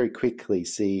you can very quickly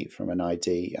see from an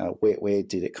ID where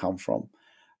did it come from,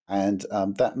 and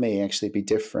that may actually be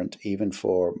different even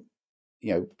for,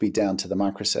 be down to the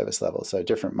microservice level. So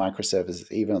different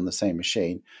microservices, even on the same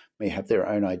machine, may have their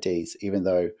own IDs, even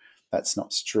though that's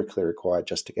not strictly required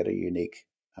just to get a unique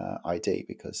ID,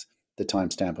 because the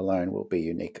timestamp alone will be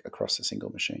unique across a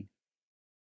single machine.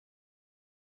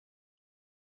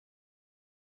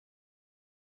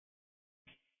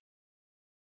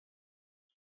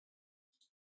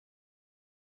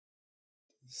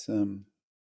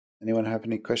 Anyone have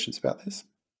any questions about this?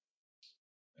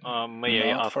 May I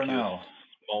ask you a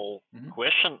small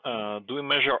question? Do we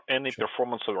measure any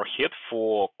performance overhead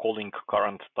for calling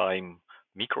current time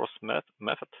micros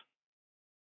method?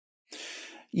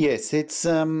 Yes, it's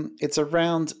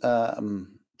around,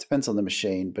 depends on the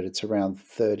machine, but it's around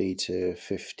 30 to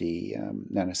 50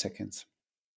 nanoseconds.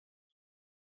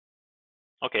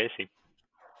 Okay, I see.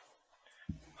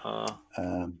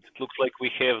 It looks like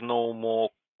we have no more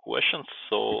questions,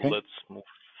 so okay. Let's move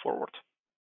forward.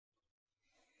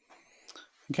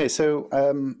 Okay, so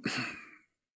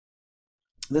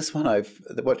this one,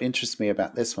 what interests me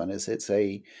about this one is it's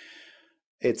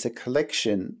a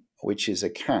collection which is a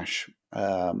cache.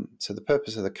 So the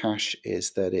purpose of the cache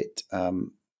is that it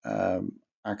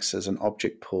acts as an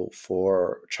object pool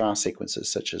for char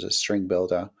sequences, such as a string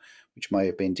builder, which may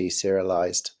have been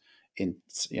deserialized.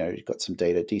 You've got some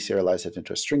data, deserialize it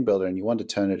into a string builder, and you want to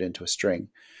turn it into a string,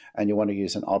 and you want to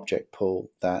use an object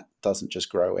pool that doesn't just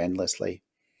grow endlessly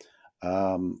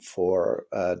for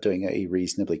doing a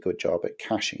reasonably good job at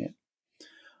caching it.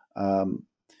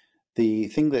 The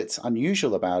thing that's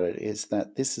unusual about it is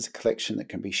that this is a collection that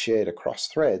can be shared across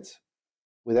threads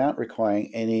without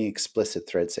requiring any explicit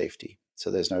thread safety. So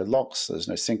there's no locks, there's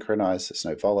no synchronize, there's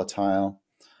no volatile.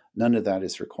 None of that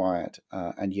is required,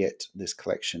 and yet this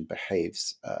collection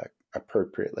behaves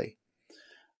appropriately.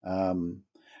 And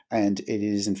it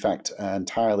is, in fact,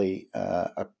 entirely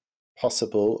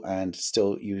possible, and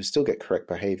you still get correct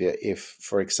behavior if,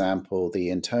 for example, the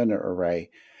internal array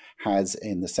has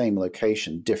in the same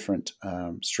location different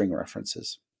string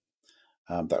references.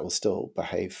 That will still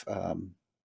behave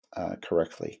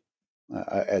correctly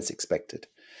as expected.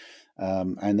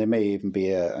 And there may even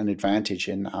be an advantage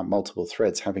in multiple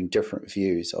threads having different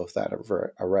views of that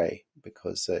array,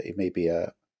 because it may be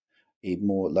a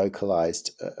more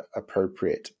localized,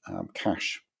 appropriate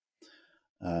cache.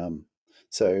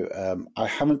 So I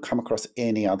haven't come across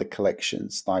any other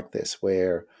collections like this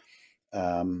where,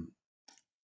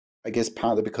 I guess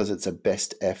partly because it's a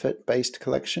best effort based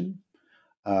collection,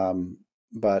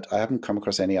 but I haven't come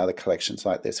across any other collections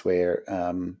like this where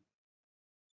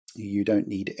you don't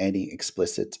need any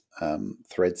explicit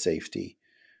thread safety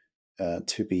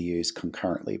to be used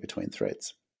concurrently between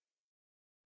threads.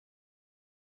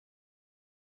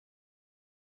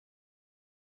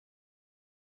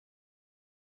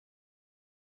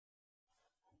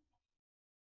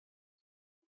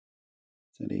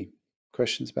 Any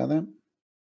questions about that?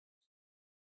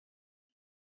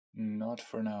 Not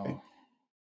for now. Okay.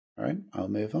 All right, I'll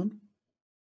move on.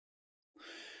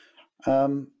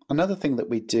 Another thing that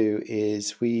we do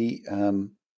is we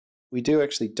do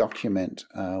actually document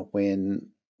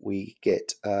when we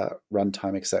get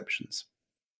runtime exceptions,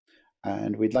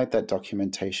 and we'd like that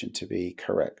documentation to be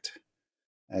correct,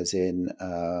 as in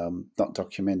not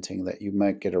documenting that you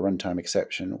might get a runtime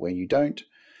exception when you don't,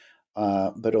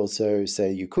 but also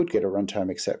say you could get a runtime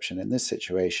exception in this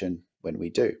situation when we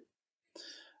do.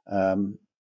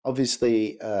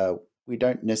 Obviously, we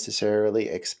don't necessarily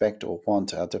expect or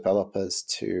want our developers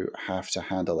to have to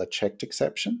handle a checked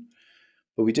exception,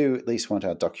 but we do at least want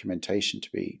our documentation to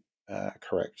be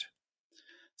correct.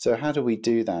 So how do we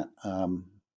do that?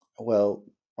 Well,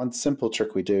 one simple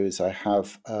trick we do is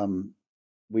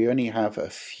we only have a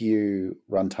few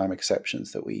runtime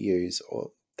exceptions that we use,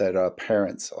 or that are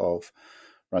parents of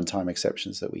runtime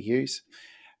exceptions that we use.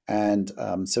 And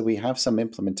so we have some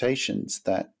implementations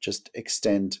that just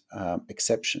extend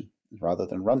exception rather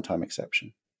than runtime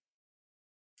exception.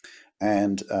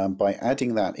 And by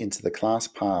adding that into the class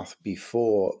path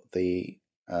before the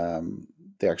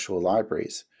actual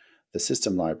libraries, the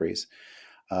system libraries,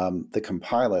 the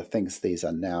compiler thinks these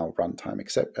are now runtime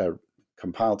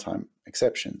compile time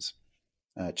exceptions,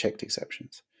 checked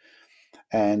exceptions.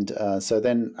 And so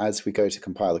then as we go to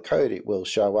compile the code, it will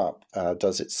show up.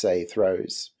 Does it say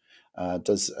throws?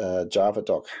 Does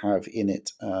Javadoc have in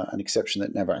it an exception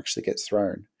that never actually gets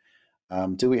thrown?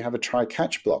 Do we have a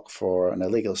try-catch block for an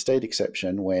illegal state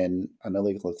exception when an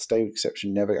illegal state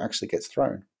exception never actually gets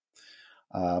thrown?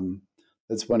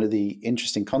 That's one of the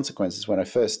interesting consequences when I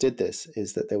first did this,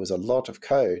 is that there was a lot of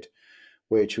code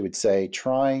which would say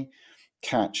try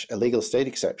catch illegal state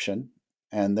exception,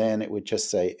 and then it would just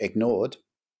say ignored.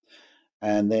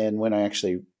 And then when I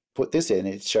actually put this in,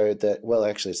 it showed that, well,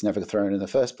 actually it's never thrown in the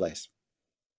first place.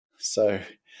 So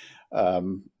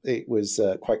it was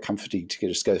quite comforting to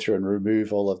just go through and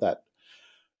remove all of that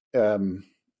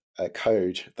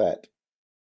code that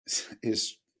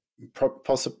is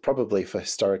probably for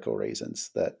historical reasons,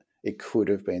 that it could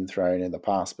have been thrown in the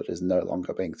past but is no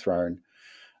longer being thrown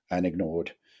and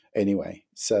ignored anyway.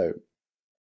 So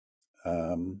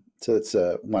that's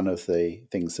one of the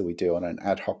things that we do on an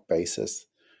ad hoc basis.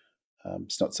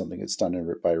 It's not something that's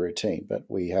done by routine, but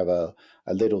we have a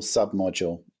little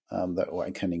sub-module that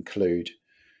I can include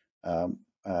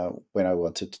when I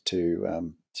wanted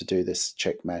to do this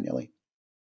check manually.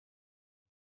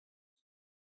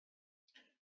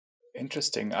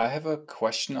 Interesting. I have a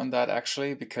question on that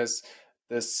actually, because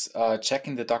this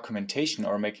checking the documentation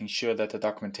or making sure that the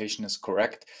documentation is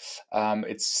correct,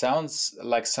 it sounds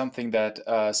like something that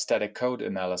static code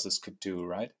analysis could do,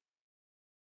 right?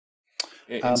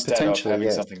 Instead of having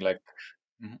yes. something like...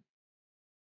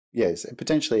 Yes,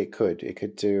 potentially it could. It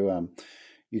could do.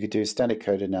 You could do static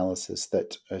code analysis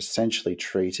that essentially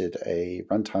treated a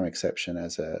runtime exception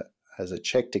as a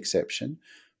checked exception.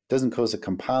 Doesn't cause a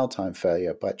compile time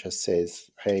failure, but just says,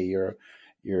 hey,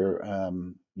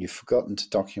 you've forgotten to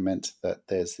document that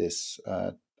there's this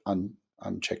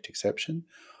unchecked exception,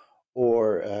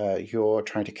 or you're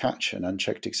trying to catch an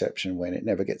unchecked exception when it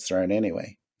never gets thrown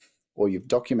anyway, or you've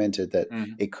documented that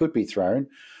it could be thrown,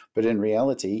 but in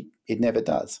reality, it never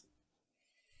does.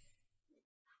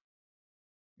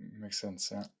 Makes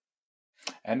sense, yeah.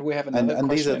 And we have another and question.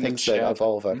 These are things that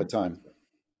evolve over time.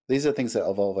 These are things that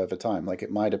evolve over time. Like,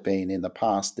 it might have been in the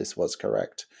past this was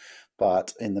correct,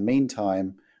 but in the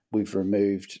meantime, we've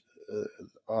removed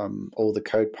all the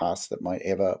code paths that might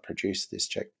ever produce this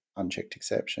unchecked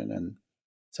exception. And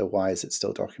so why is it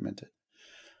still documented?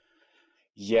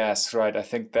 Yes, right. I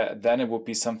think that then it would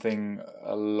be something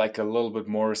like a little bit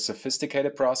more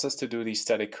sophisticated process to do the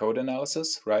static code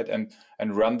analysis, right? And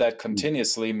run that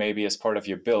continuously, maybe as part of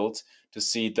your build, to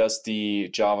see, does the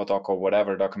Java doc or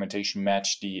whatever documentation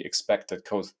match the expected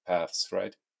code paths,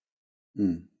 right?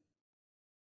 Well,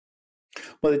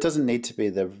 it doesn't need to be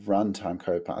the runtime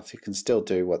code path. You can still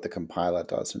do what the compiler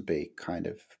does and be kind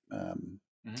of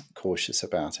cautious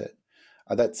about it.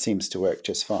 That seems to work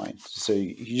just fine. So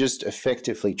you just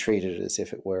effectively treat it as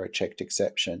if it were a checked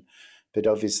exception. But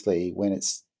obviously, when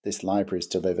this library is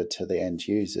delivered to the end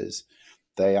users,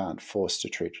 they aren't forced to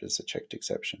treat it as a checked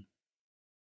exception.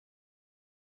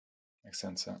 Makes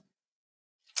sense, yeah.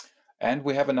 And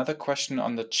we have another question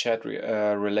on the chat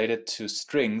related to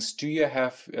strings. Do you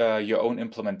have your own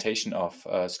implementation of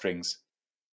strings?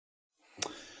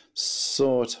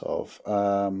 Sort of.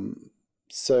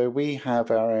 So we have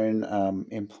our own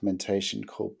implementation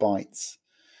called bytes,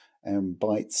 and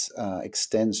bytes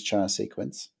extends char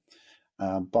sequence.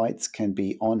 Bytes can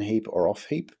be on heap or off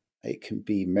heap. It can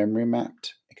be memory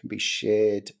mapped. It can be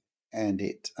shared, and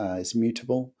it is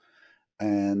mutable.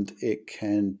 And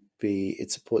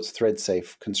it supports thread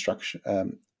safe construction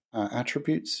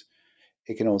attributes.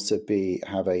 It can also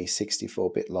have a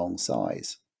 64-bit long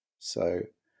size. So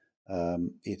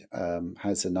it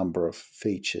has a number of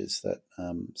features that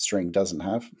string doesn't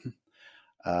have,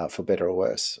 for better or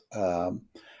worse.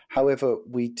 However,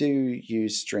 we do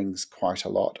use strings quite a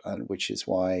lot, which is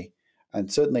why,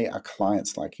 and certainly our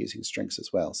clients like using strings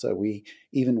as well. So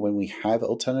even when we have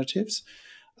alternatives,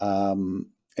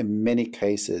 in many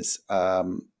cases,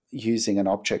 using an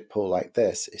object pool like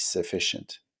this is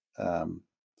sufficient.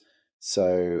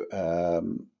 So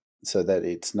that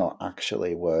it's not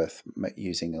actually worth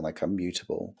using like a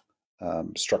mutable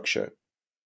structure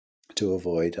to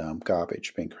avoid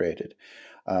garbage being created.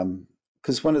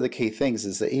 Because one of the key things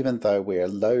is that even though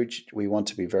we want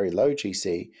to be very low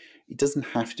GC, it doesn't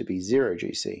have to be 0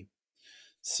 GC.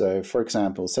 So for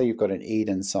example, say you've got an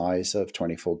Eden size of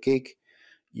 24 gig,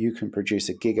 you can produce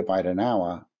a gigabyte an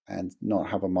hour and not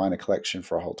have a minor collection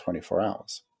for a whole 24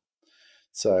 hours.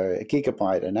 So a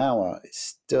gigabyte an hour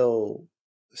is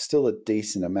still a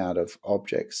decent amount of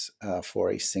objects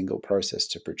for a single process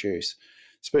to produce,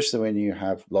 especially when you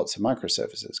have lots of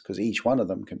microservices, because each one of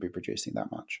them can be producing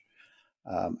that much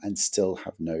and still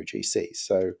have no GC.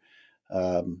 So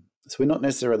we're not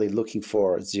necessarily looking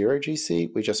for 0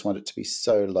 GC. We just want it to be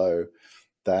so low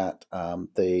that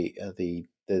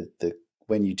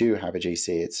when you do have a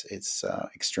GC, it's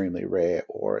extremely rare,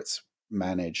 or it's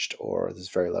managed or there's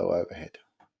very low overhead.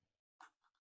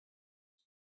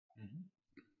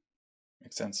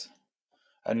 Makes sense.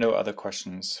 No other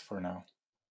questions for now.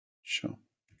 Sure.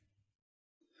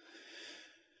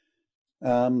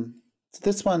 So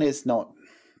this one is not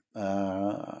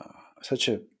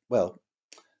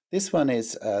this one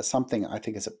is something I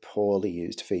think is a poorly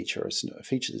used feature, a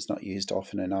feature that's not used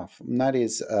often enough, and that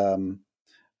is a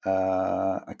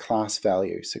class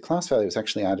value. So class value is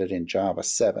actually added in Java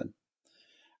 7.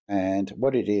 And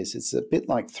what it is, it's a bit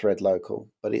like thread local,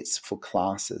 but it's for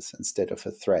classes instead of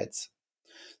for threads.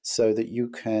 So that you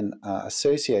can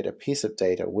associate a piece of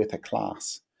data with a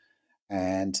class,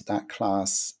 and that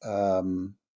class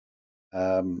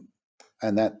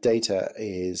and that data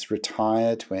is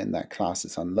retired when that class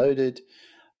is unloaded,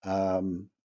 but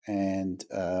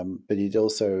it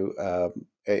also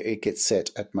it gets set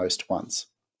at most once.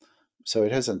 So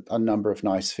it has a number of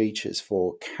nice features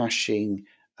for caching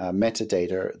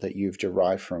metadata that you've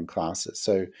derived from classes.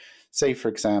 So say, for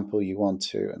example, you want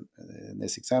to, in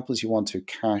this example, you want to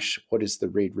cache what is the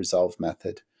read resolve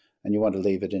method, and you want to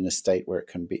leave it in a state where it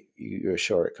can be, you're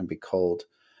sure it can be called,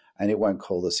 and it won't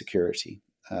call the security.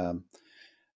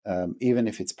 Even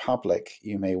if it's public,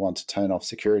 you may want to turn off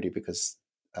security because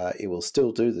it will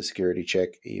still do the security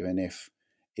check even if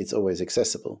it's always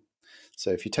accessible.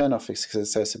 So if you turn off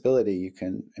accessibility, you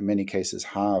can, in many cases,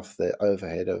 halve the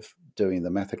overhead of doing the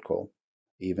method call,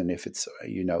 even if it's,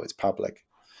 it's public.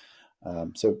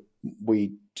 So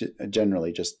we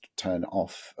generally just turn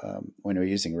off, when we're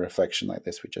using a reflection like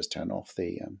this, we just turn off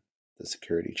the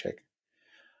security check.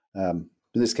 In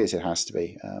this case, it has to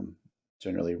be.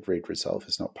 Generally, read resolve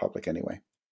is not public anyway.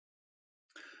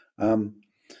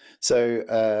 So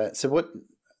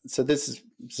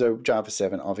Java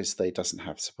 7 obviously doesn't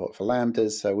have support for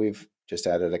lambdas, so we've just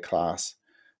added a class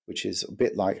which is a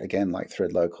bit like, again, like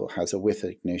thread local, has a with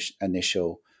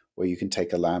initial where you can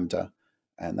take a lambda,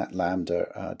 and that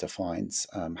lambda defines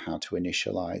how to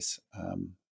initialize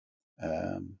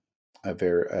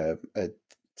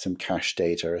some cache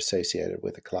data associated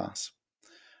with a class.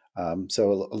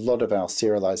 So a lot of our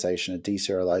serialization and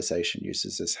deserialization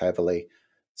uses this heavily.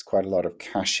 It's quite a lot of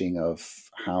caching of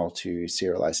how to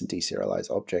serialize and deserialize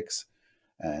objects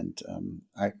and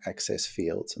access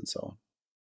fields and so on.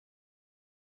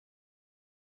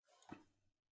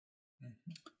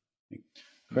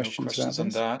 Questions on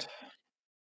that?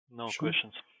 No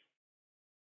questions.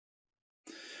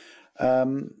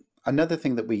 Another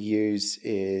thing that we use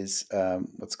is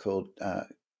what's called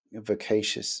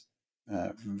vacacious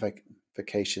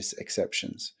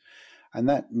exceptions, and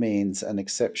that means an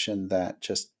exception that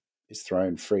just is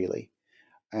thrown freely.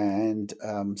 And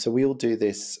so we'll do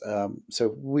this.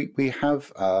 So we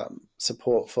have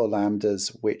support for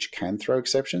lambdas which can throw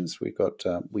exceptions. We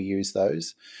use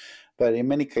those, but in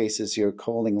many cases you're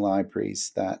calling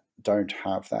libraries that don't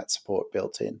have that support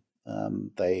built in.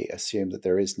 They assume that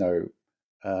there is no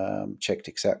checked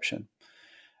exception,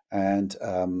 and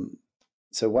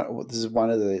so this is one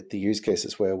of the use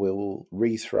cases where we'll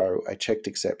rethrow a checked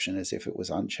exception as if it was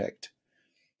unchecked.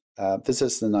 This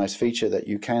is the nice feature that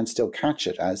you can still catch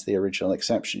it as the original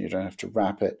exception. You don't have to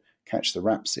wrap it, catch the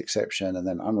wraps exception, and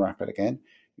then unwrap it again.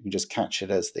 You can just catch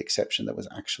it as the exception that was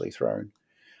actually thrown.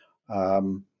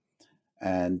 And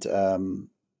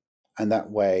that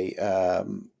way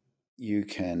you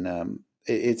can,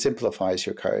 it simplifies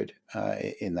your code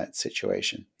in that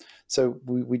situation. So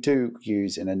we do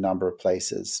use in a number of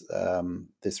places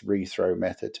this rethrow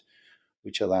method,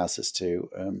 which allows us to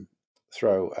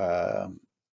throw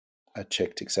a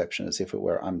checked exception as if it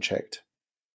were unchecked.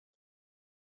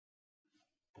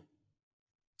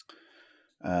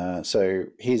 So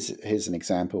here's an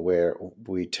example where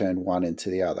we turn one into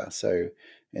the other. So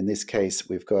in this case,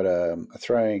 we've got a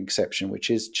throwing exception which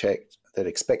is checked, that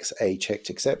expects a checked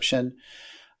exception,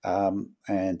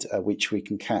 and which we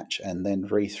can catch and then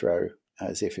rethrow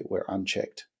as if it were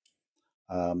unchecked.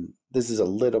 This is a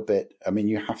little bit,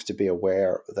 you have to be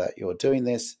aware that you're doing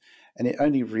this, and it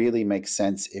only really makes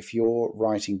sense if you're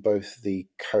writing both the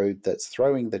code that's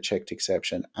throwing the checked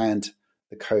exception and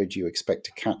the code you expect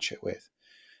to catch it with.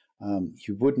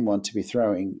 You wouldn't want to be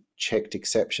throwing checked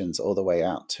exceptions all the way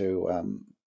out to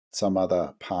some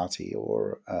other party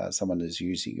or someone who's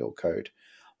using your code.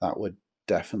 That would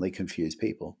definitely confuse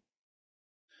people.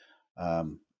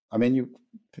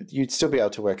 You'd still be able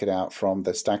to work it out from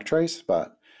the stack trace,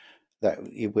 but that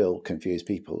it will confuse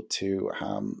people to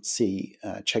see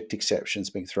checked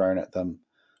exceptions being thrown at them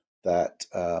that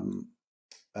are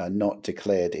not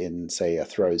declared in, say, a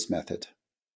throws method.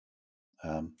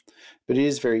 But it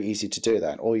is very easy to do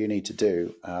that. All you need to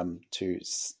do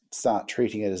start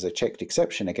treating it as a checked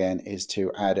exception again is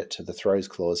to add it to the throws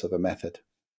clause of a method.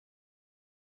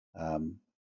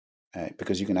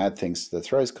 Because you can add things to the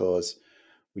throws clause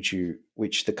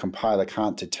which the compiler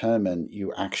can't determine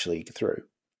you actually threw.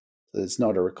 So it's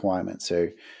not a requirement. So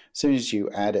as soon as you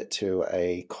add it to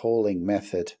a calling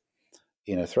method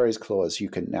in a throws clause, you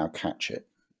can now catch it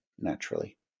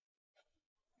naturally.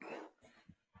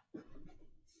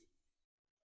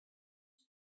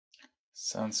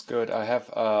 Sounds good. I have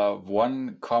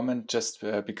one comment just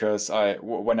because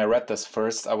when I read this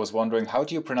first, I was wondering, how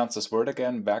do you pronounce this word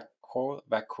again?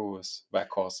 Vacuous?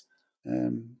 Vacuous?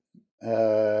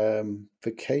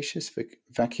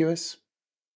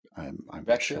 I'm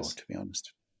not sure, to be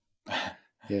honest.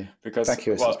 Yeah, because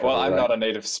vacuous I'm right. not a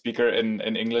native speaker in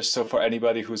English, so for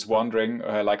anybody who's wondering,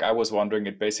 like I was wondering,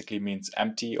 it basically means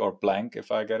empty or blank,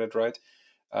 if I get it right.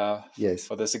 Yes.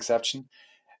 For this exception.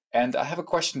 And I have a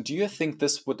question. Do you think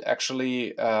this would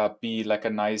actually be like a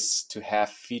nice to have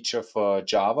feature for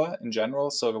Java in general?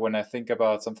 So when I think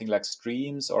about something like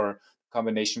streams or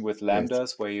combination with lambdas,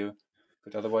 yes, where you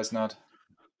could otherwise not.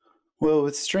 Well,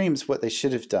 with streams, what they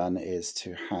should have done is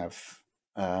to have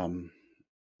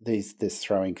this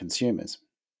throwing consumers.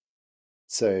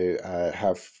 So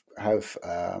have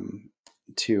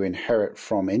to inherit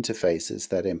from interfaces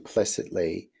that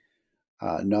implicitly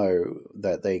know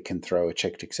that they can throw a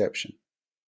checked exception,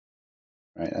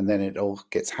 right? And then it all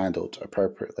gets handled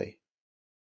appropriately.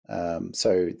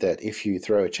 So that if you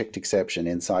throw a checked exception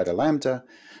inside a lambda,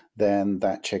 then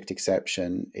that checked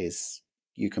exception is,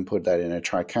 you can put that in a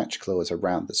try-catch clause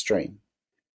around the stream,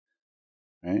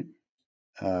 right?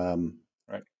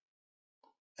 Right.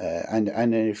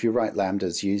 And if you write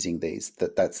lambdas using these,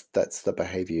 that's the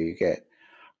behavior you get.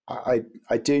 I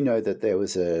do know that there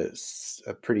was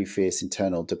a pretty fierce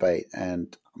internal debate,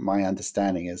 and my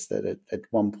understanding is that at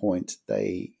one point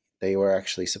they were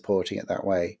actually supporting it that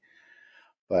way,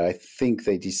 but I think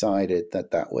they decided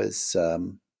that was.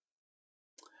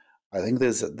 I think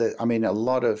a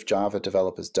lot of Java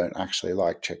developers don't actually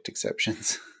like checked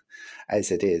exceptions,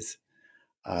 as it is,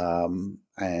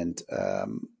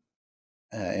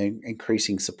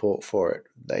 increasing support for it,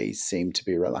 they seem to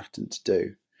be reluctant to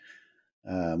do.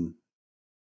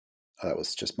 That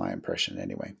was just my impression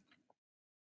anyway.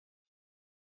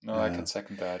 No, I can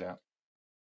second that, yeah.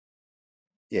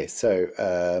 Yeah, so,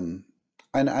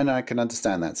 and I can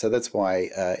understand that. So that's why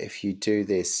if you do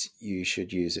this, you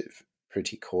should use it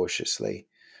pretty cautiously.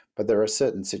 But there are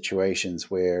certain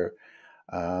situations where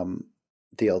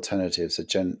the alternatives are,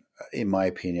 in my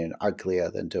opinion, uglier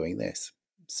than doing this.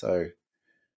 So,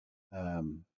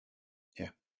 yeah.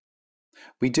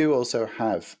 We do also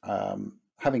have...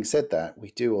 having said that,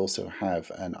 we do also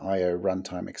have an IO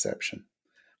runtime exception.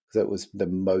 That was the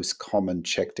most common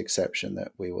checked exception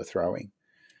that we were throwing,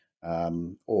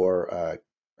 or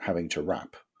having to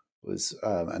wrap was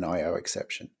an IO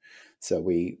exception. So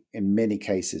we, in many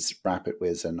cases, wrap it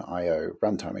with an IO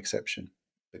runtime exception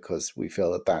because we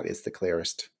feel that is the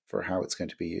clearest for how it's going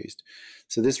to be used.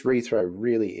 So this rethrow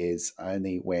really is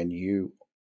only when you,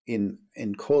 in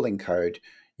calling code,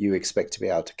 you expect to be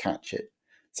able to catch it,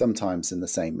 sometimes in the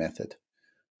same method.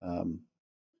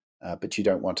 But you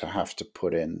don't want to have to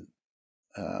put in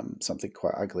something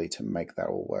quite ugly to make that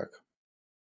all work.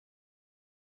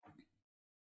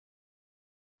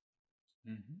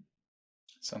 Mm-hmm.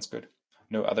 Sounds good.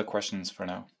 No other questions for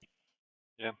now.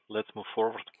 Yeah, let's move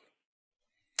forward.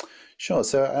 Sure.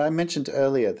 So I mentioned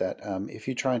earlier that if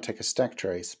you try and take a stack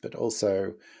trace, but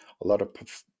also a lot of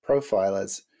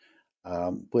profilers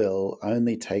will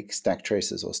only take stack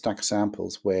traces or stack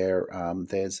samples where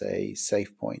there's a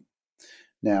safe point.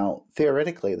 Now,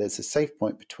 theoretically, there's a safe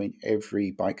point between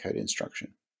every bytecode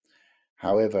instruction.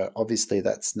 However, obviously,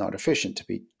 that's not efficient to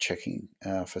be checking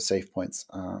for safe points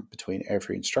between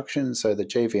every instruction, so the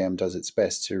JVM does its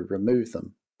best to remove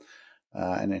them.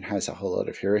 And it has a whole lot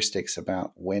of heuristics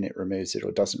about when it removes it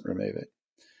or doesn't remove it.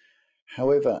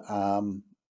 However,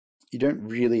 you don't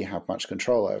really have much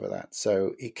control over that.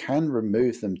 So it can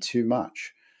remove them too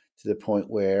much to the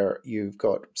point where you've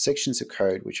got sections of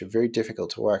code which are very difficult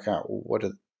to work out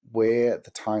where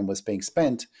the time was being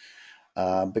spent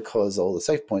because all the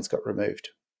safe points got removed.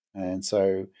 And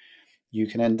so you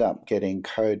can end up getting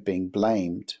code being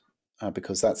blamed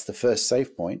because that's the first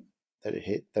safe point that it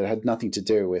hit that had nothing to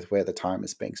do with where the time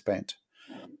is being spent.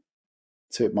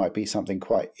 So it might be something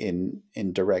quite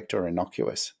indirect or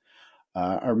innocuous.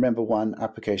 I remember one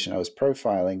application I was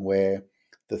profiling where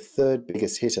the third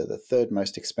biggest hitter, the third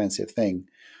most expensive thing,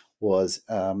 was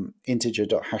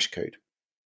integer.hashcode.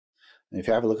 And if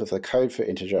you have a look at the code for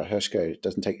integer.hashcode, it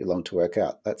doesn't take you long to work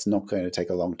out. That's not going to take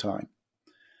a long time.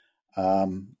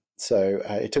 So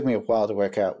it took me a while to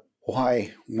work out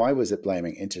why was it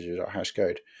blaming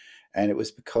integer.hashcode, and it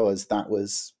was because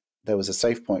there was a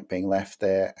safe point being left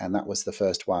there, and that was the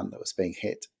first one that was being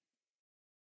hit,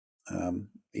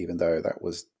 even though that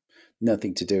was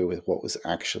nothing to do with what was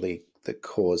actually the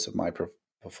cause of my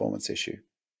performance issue.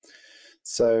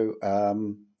 So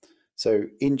so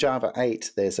in Java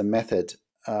 8, there's a method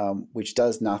which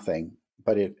does nothing,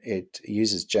 but it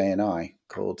uses JNI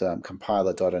called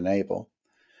compiler.enable.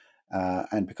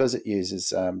 And because it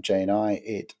uses JNI,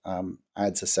 it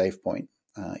adds a save point,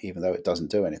 even though it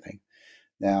doesn't do anything.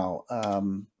 Now,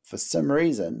 for some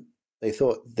reason, they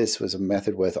thought this was a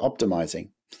method worth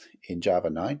optimizing in Java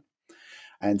 9.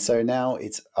 And so now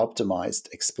it's optimized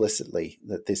explicitly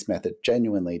that this method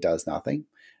genuinely does nothing.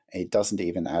 It doesn't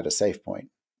even add a save point.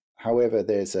 However,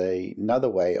 there's another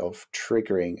way of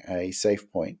triggering a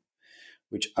save point,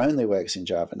 which only works in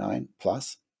Java 9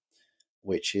 plus,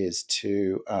 which is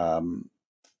to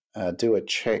do a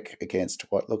check against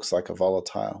what looks like a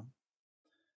volatile.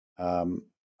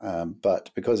 But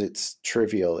because it's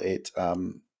trivial, it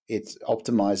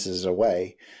optimizes it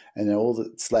away, and then all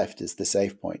that's left is the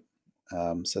save point.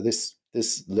 So this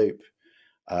loop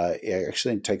it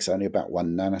actually takes only about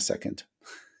 1 nanosecond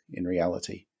in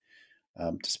reality,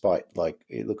 despite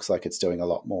it looks like it's doing a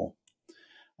lot more.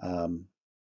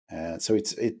 So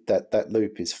that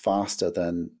loop is faster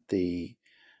than the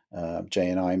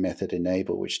JNI method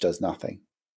enable, which does nothing.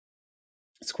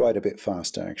 It's quite a bit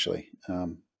faster actually. Yeah,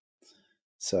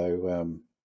 it's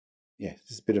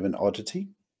a bit of an oddity.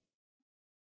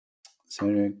 So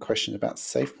a question about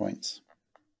save points?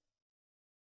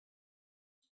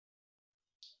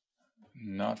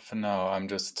 Not for now. I'm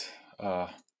just yeah,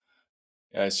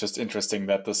 it's just interesting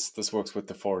that this works with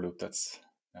the for loop. That's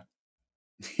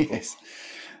Yes.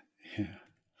 Yeah.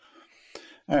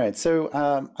 All right. So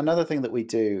another thing that we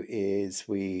do is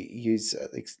we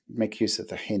make use of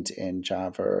the hint in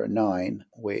Java 9,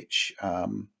 which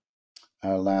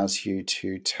allows you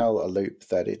to tell a loop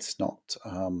that it's not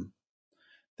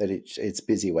it's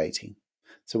busy waiting.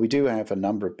 So we do have a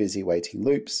number of busy waiting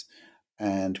loops,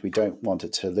 and we don't want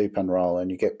it to loop unroll. And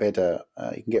you can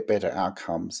get better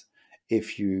outcomes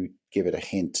if you give it a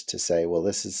hint to say, well,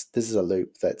 this is a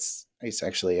loop it's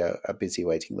actually a busy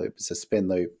waiting loop. It's a spin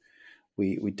loop.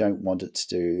 We don't want it to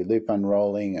do loop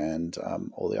unrolling and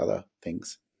all the other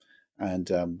things. And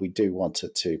we do want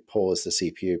it to pause the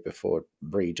CPU before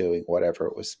redoing whatever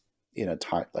it was in a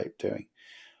tight loop doing.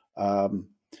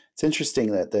 It's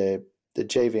interesting that the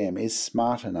JVM is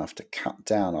smart enough to cut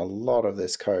down a lot of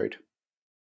this code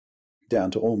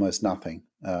down to almost nothing.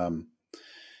 So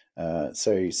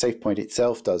SafePoint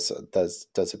itself does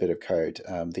a bit of code.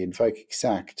 The invoke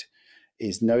exact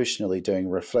is notionally doing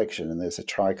reflection, and there's a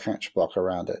try-catch block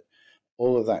around it.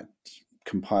 All of that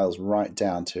compiles right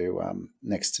down to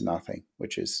next to nothing,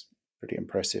 which is pretty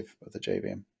impressive with the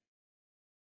JVM.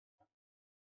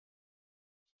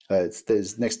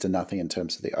 There's next to nothing in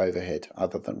terms of the overhead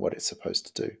other than what it's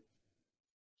supposed to do.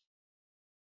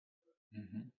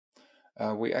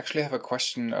 Mm-hmm. We actually have a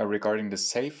question regarding the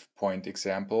SafePoint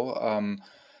example.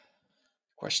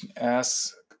 Question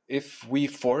asks, if we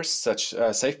force such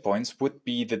save points, would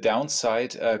be the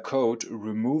downside code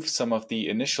remove some of the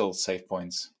initial save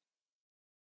points?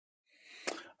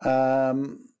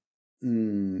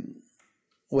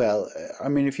 Well, I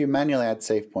mean, if you manually add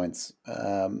save points,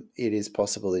 it is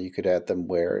possible that you could add them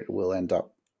where it will end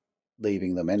up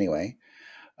leaving them anyway.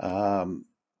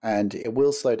 And it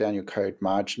will slow down your code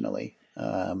marginally.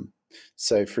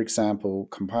 So, for example,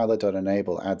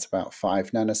 compiler.enable adds about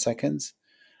 5 nanoseconds,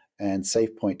 and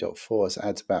SafePoint.force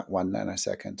adds about 1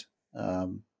 nanosecond.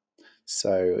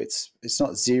 So it's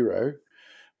not zero,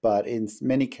 but in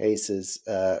many cases,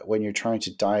 when you're trying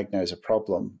to diagnose a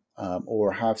problem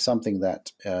or have something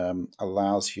that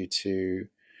allows you to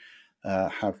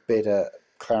have better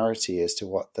clarity as to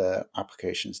what the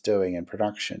application's doing in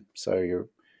production. So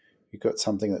you've got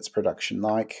something that's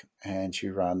production-like, and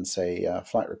you run, say, a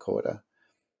flight recorder,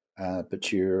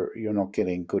 but you're not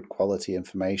getting good quality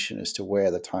information as to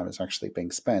where the time is actually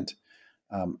being spent.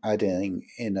 Adding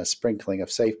in a sprinkling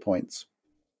of save points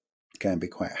can be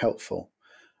quite helpful.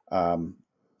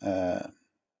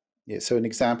 Yeah, so an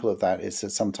example of that is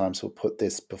that sometimes we'll put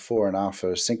this before and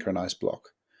after a synchronized block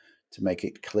to make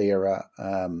it clearer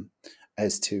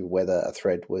as to whether a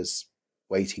thread was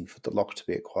waiting for the lock to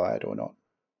be acquired or not.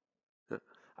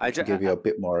 I can give you a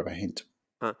bit more of a hint.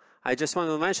 I just want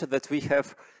to mention that we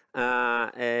have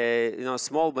a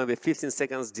small, maybe 15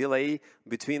 seconds delay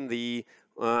between the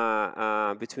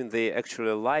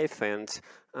actual live and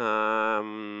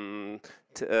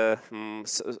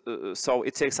so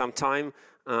it takes some time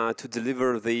to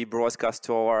deliver the broadcast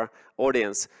to our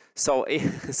audience. So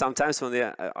sometimes when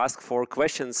they ask for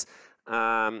questions,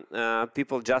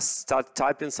 people just start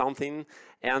typing something,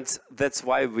 and that's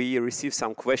why we receive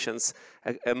some questions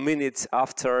a minute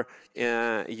after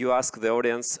you ask the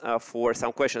audience for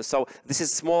some questions. So this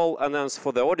is small announce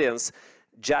for the audience.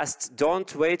 Just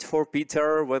don't wait for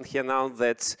Peter when he announced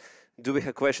that do we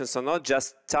have questions or not.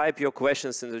 Just type your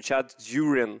questions in the chat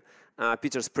during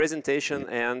Peter's presentation,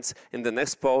 and in the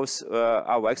next post,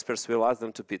 our experts will ask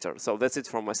them to Peter. So that's it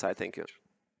from my side. Thank you.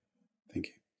 Thank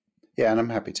you. Yeah, and I'm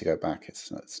happy to go back.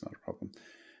 It's not a problem.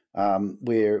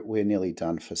 We're nearly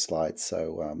done for slides,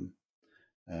 so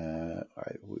we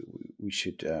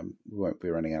won't be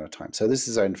running out of time. So this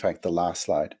is in fact the last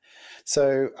slide.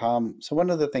 So one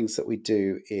of the things that we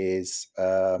do is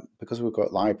because we've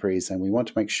got libraries and we want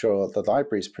to make sure the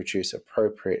libraries produce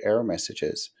appropriate error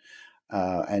messages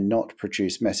and not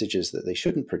produce messages that they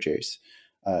shouldn't produce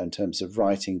in terms of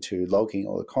writing to logging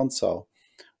or the console.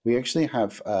 We actually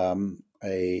have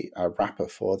a wrapper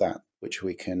for that, which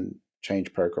we can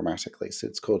change programmatically. So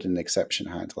it's called an exception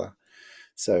handler.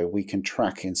 So we can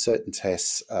track in certain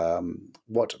tests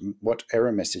what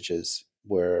error messages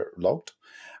were logged,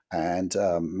 and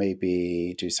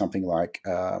maybe do something like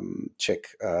check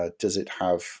does it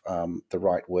have the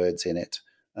right words in it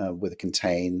with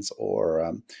contains,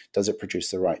 or does it produce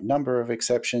the right number of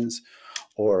exceptions,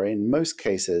 or in most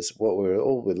cases what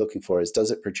we're looking for is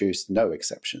does it produce no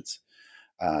exceptions.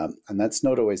 And that's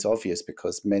not always obvious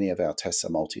because many of our tests are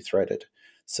multi-threaded.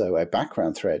 So a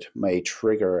background thread may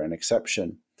trigger an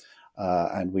exception,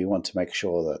 and we want to make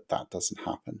sure that that doesn't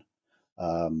happen.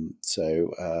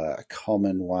 A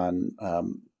common one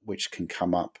which can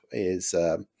come up is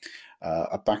a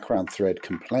background thread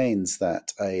complains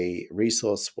that a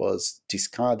resource was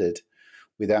discarded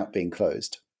without being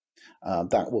closed.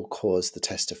 That will cause the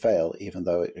test to fail, even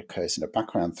though it occurs in a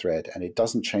background thread, and it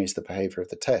doesn't change the behavior of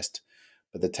the test.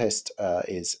 But the test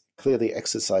is clearly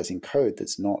exercising code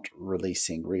that's not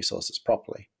releasing resources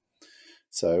properly.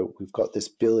 So we've got this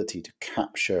ability to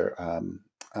capture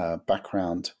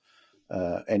background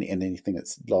and anything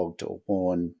that's logged or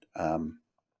worn.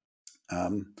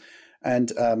 In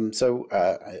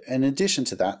addition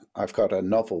to that, I've got a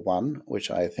novel one,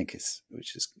 which I think is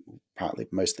partly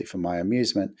mostly for my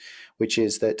amusement, which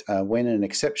is that when an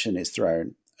exception is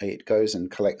thrown, it goes and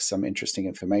collects some interesting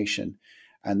information,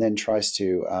 and then tries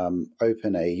to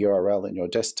open a URL in your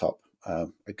desktop, a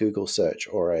Google search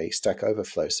or a Stack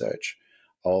Overflow search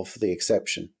of the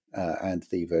exception and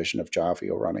the version of Java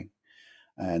you're running.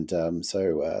 And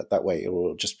that way it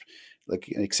will just, like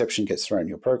an exception gets thrown in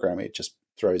your program, it just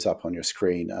throws up on your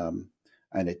screen,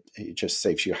 and it just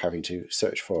saves you having to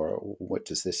search for what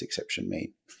does this exception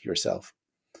mean yourself.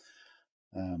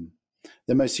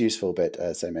 The most useful bit,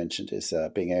 as I mentioned, is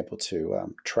being able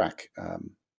to track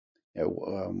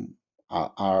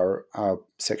our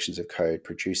sections of code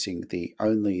producing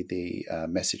only the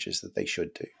messages that they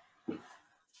should do.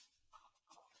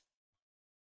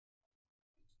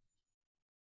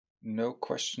 No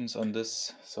questions on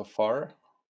this so far.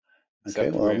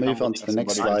 Okay, well, I'll move on to the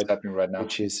next slide, right now.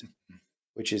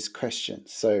 which is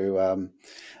questions. So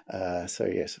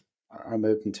yes, I'm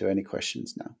open to any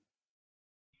questions now.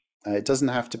 It doesn't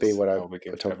have to be what I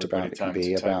talked about. It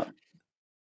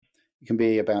can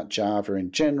be about Java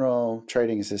in general,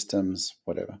 trading systems,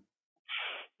 whatever.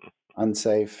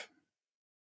 Unsafe.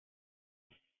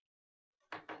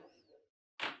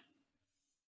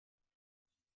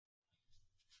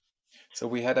 So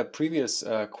we had a previous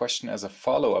question as a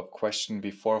follow-up question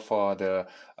before for the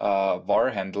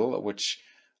var handle, which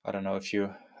I don't know if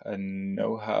you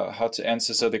know how to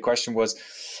answer. So the question was,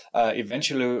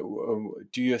 eventually,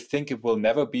 do you think it will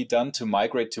never be done to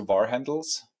migrate to var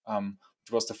handles?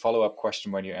 Which was the follow-up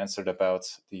question when you answered about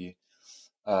the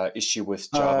issue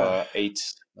with Java 8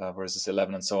 versus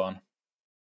 11 and so on.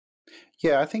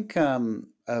 Yeah, I think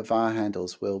var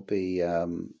handles will be...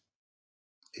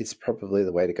 it's probably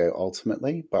the way to go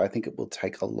ultimately, but I think it will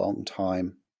take a long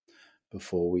time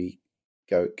before we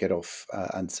get off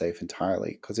unsafe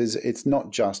entirely, because it's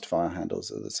not just var handles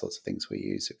are the sorts of things we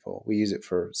use it for. We use it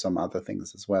for some other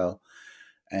things as well,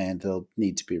 and there'll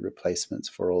need to be replacements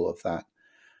for all of that.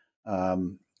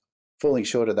 Falling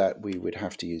short of that, we would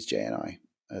have to use JNI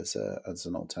as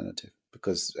an alternative,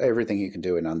 because everything you can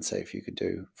do in unsafe you could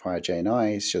do via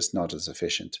JNI. It's just not as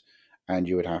efficient, and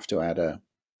you would have to add a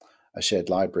shared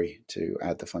library to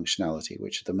add the functionality,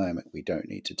 which at the moment we don't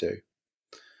need to do.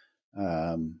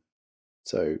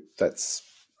 So that's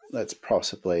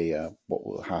possibly what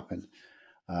will happen.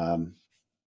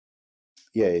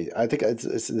 Yeah, I think there's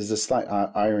a slight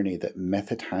irony that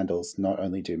method handles not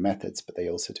only do methods, but they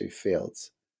also do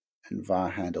fields. And var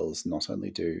handles not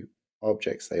only do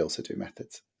objects, they also do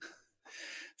methods.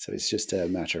 So it's just a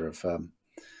matter of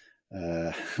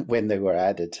when they were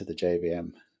added to the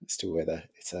JVM as to whether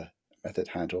it's a method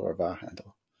handle or a var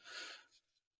handle.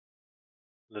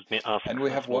 Let me ask. And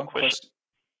we have one question.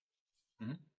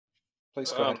 Mm-hmm.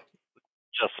 Please go ahead.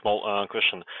 Just a small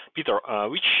question. Peter,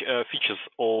 which features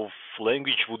of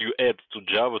language would you add to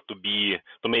Java to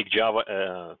make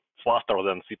Java faster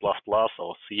than C++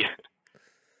 or C?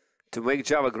 To make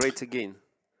Java great again.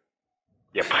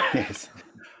 Yep. Yes.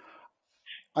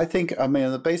 I think, on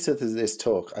the basis of this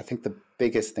talk, I think the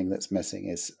biggest thing that's missing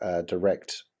is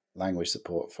direct language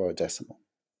support for a decimal.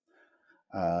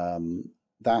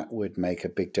 That would make a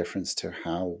big difference to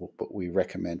how we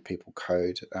recommend people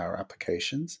code our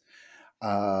applications.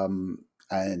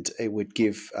 And it would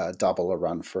give double a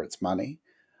run for its money.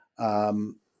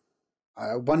 One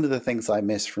of the things I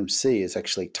miss from C is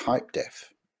actually type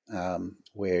def,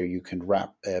 where you can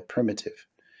wrap a primitive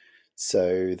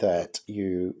so that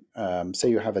you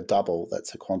have a double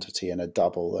that's a quantity and a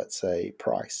double that's a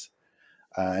price.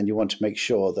 And you want to make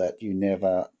sure that you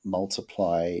never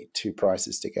multiply two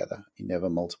prices together. You never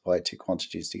multiply two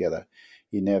quantities together.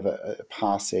 You never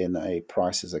pass in a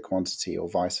price as a quantity or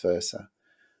vice versa.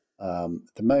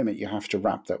 At the moment, you have to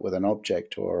wrap that with an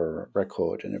object or a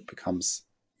record, and it becomes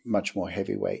much more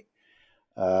heavyweight.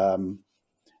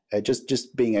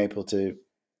 Just being able to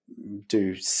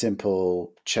do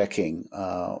simple checking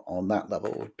on that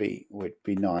level would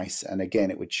be nice. And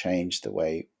again, it would change the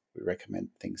way we recommend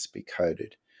things be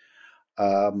coded.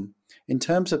 In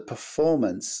terms of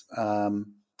performance, I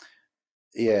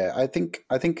think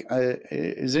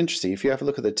it's interesting. If you have a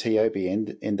look at the TOB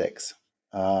index,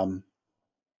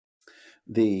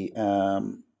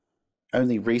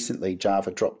 only recently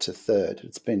Java dropped to third.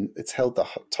 It's held the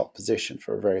top position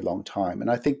for a very long time,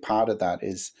 and I think part of that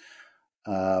is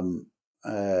a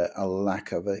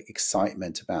lack of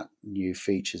excitement about new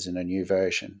features in a new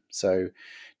version. So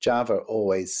Java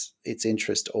its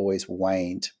interest always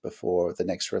waned before the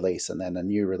next release, and then a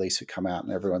new release would come out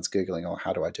and everyone's Googling, oh,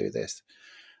 how do I do this?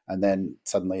 And then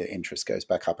suddenly the interest goes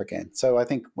back up again. So I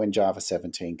think when Java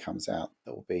 17 comes out,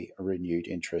 there will be a renewed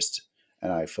interest,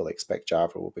 and I fully expect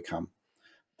Java will become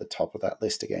the top of that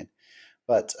list again.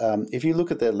 But if you look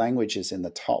at the languages in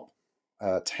the top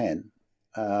 10,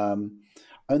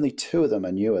 only 2 of them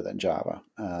are newer than Java,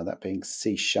 that being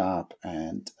C#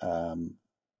 and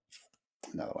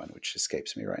another one which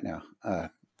escapes me right now.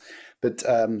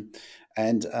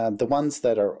 The ones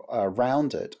that are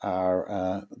around it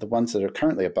are the ones that are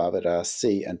currently above it are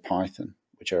C and Python,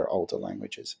 which are older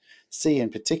languages. C in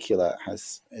particular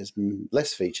has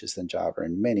less features than Java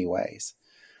in many ways.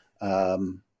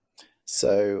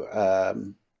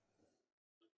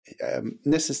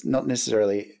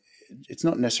 It's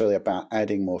not necessarily about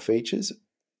adding more features.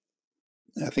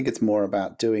 I think it's more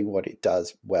about doing what it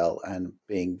does well and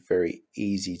being very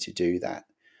easy to do that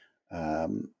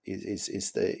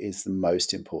is the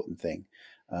most important thing.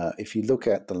 If you look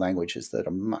at the languages that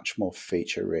are much more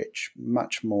feature rich,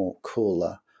 much more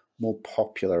cooler, more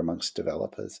popular amongst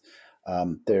developers,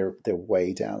 they're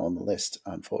way down on the list,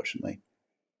 unfortunately,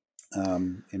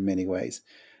 in many ways.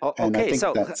 Okay,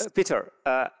 so Peter,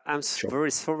 I'm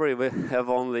very sorry we have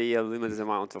only a limited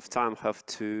amount of time, have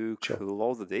to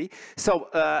close the day. So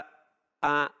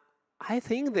I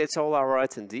think that's all our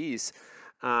attendees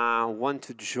want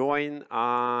to join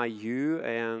you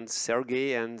and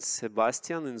Sergey and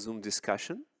Sebastian in Zoom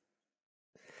discussion.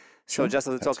 So just a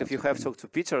little talk, if you have talked to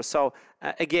Peter. So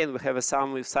again, we have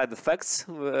some side effects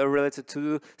related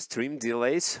to stream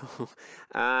delays.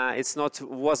 It's not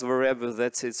was very obvious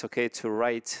that it's okay to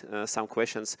write some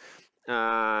questions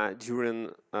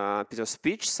during Peter's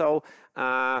speech. So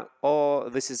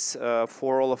this is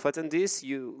for all of attendees.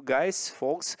 You guys,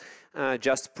 folks,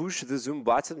 just push the Zoom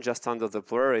button just under the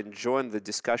player and join the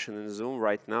discussion in Zoom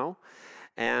right now.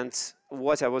 And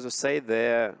what I want to say,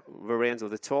 the very end of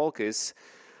the talk is,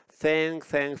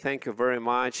 Thank you very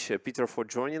much, Peter, for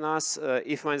joining us.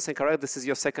 If I understand correct, this is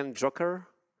your second Joker,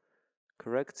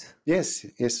 correct? Yes.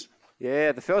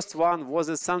 Yeah, the first one was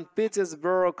in St.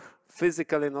 Petersburg,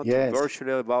 physically, not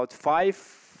virtually, about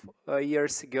 5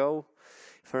 years ago,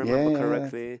 if I remember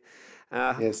correctly.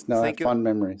 Yes, no, I have fond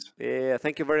memories. Yeah,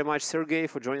 thank you very much, Sergey,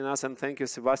 for joining us, and thank you,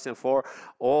 Sebastian, for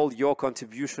all your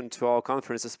contribution to our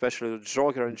conference, especially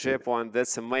Joker and JPoint.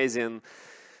 That's amazing.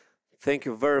 Thank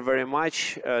you very, very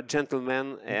much,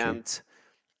 gentlemen, and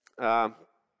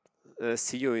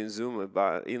see you in Zoom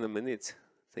in a minute.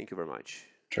 Thank you very much.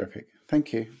 Terrific.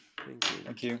 Thank you.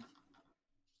 Thank you.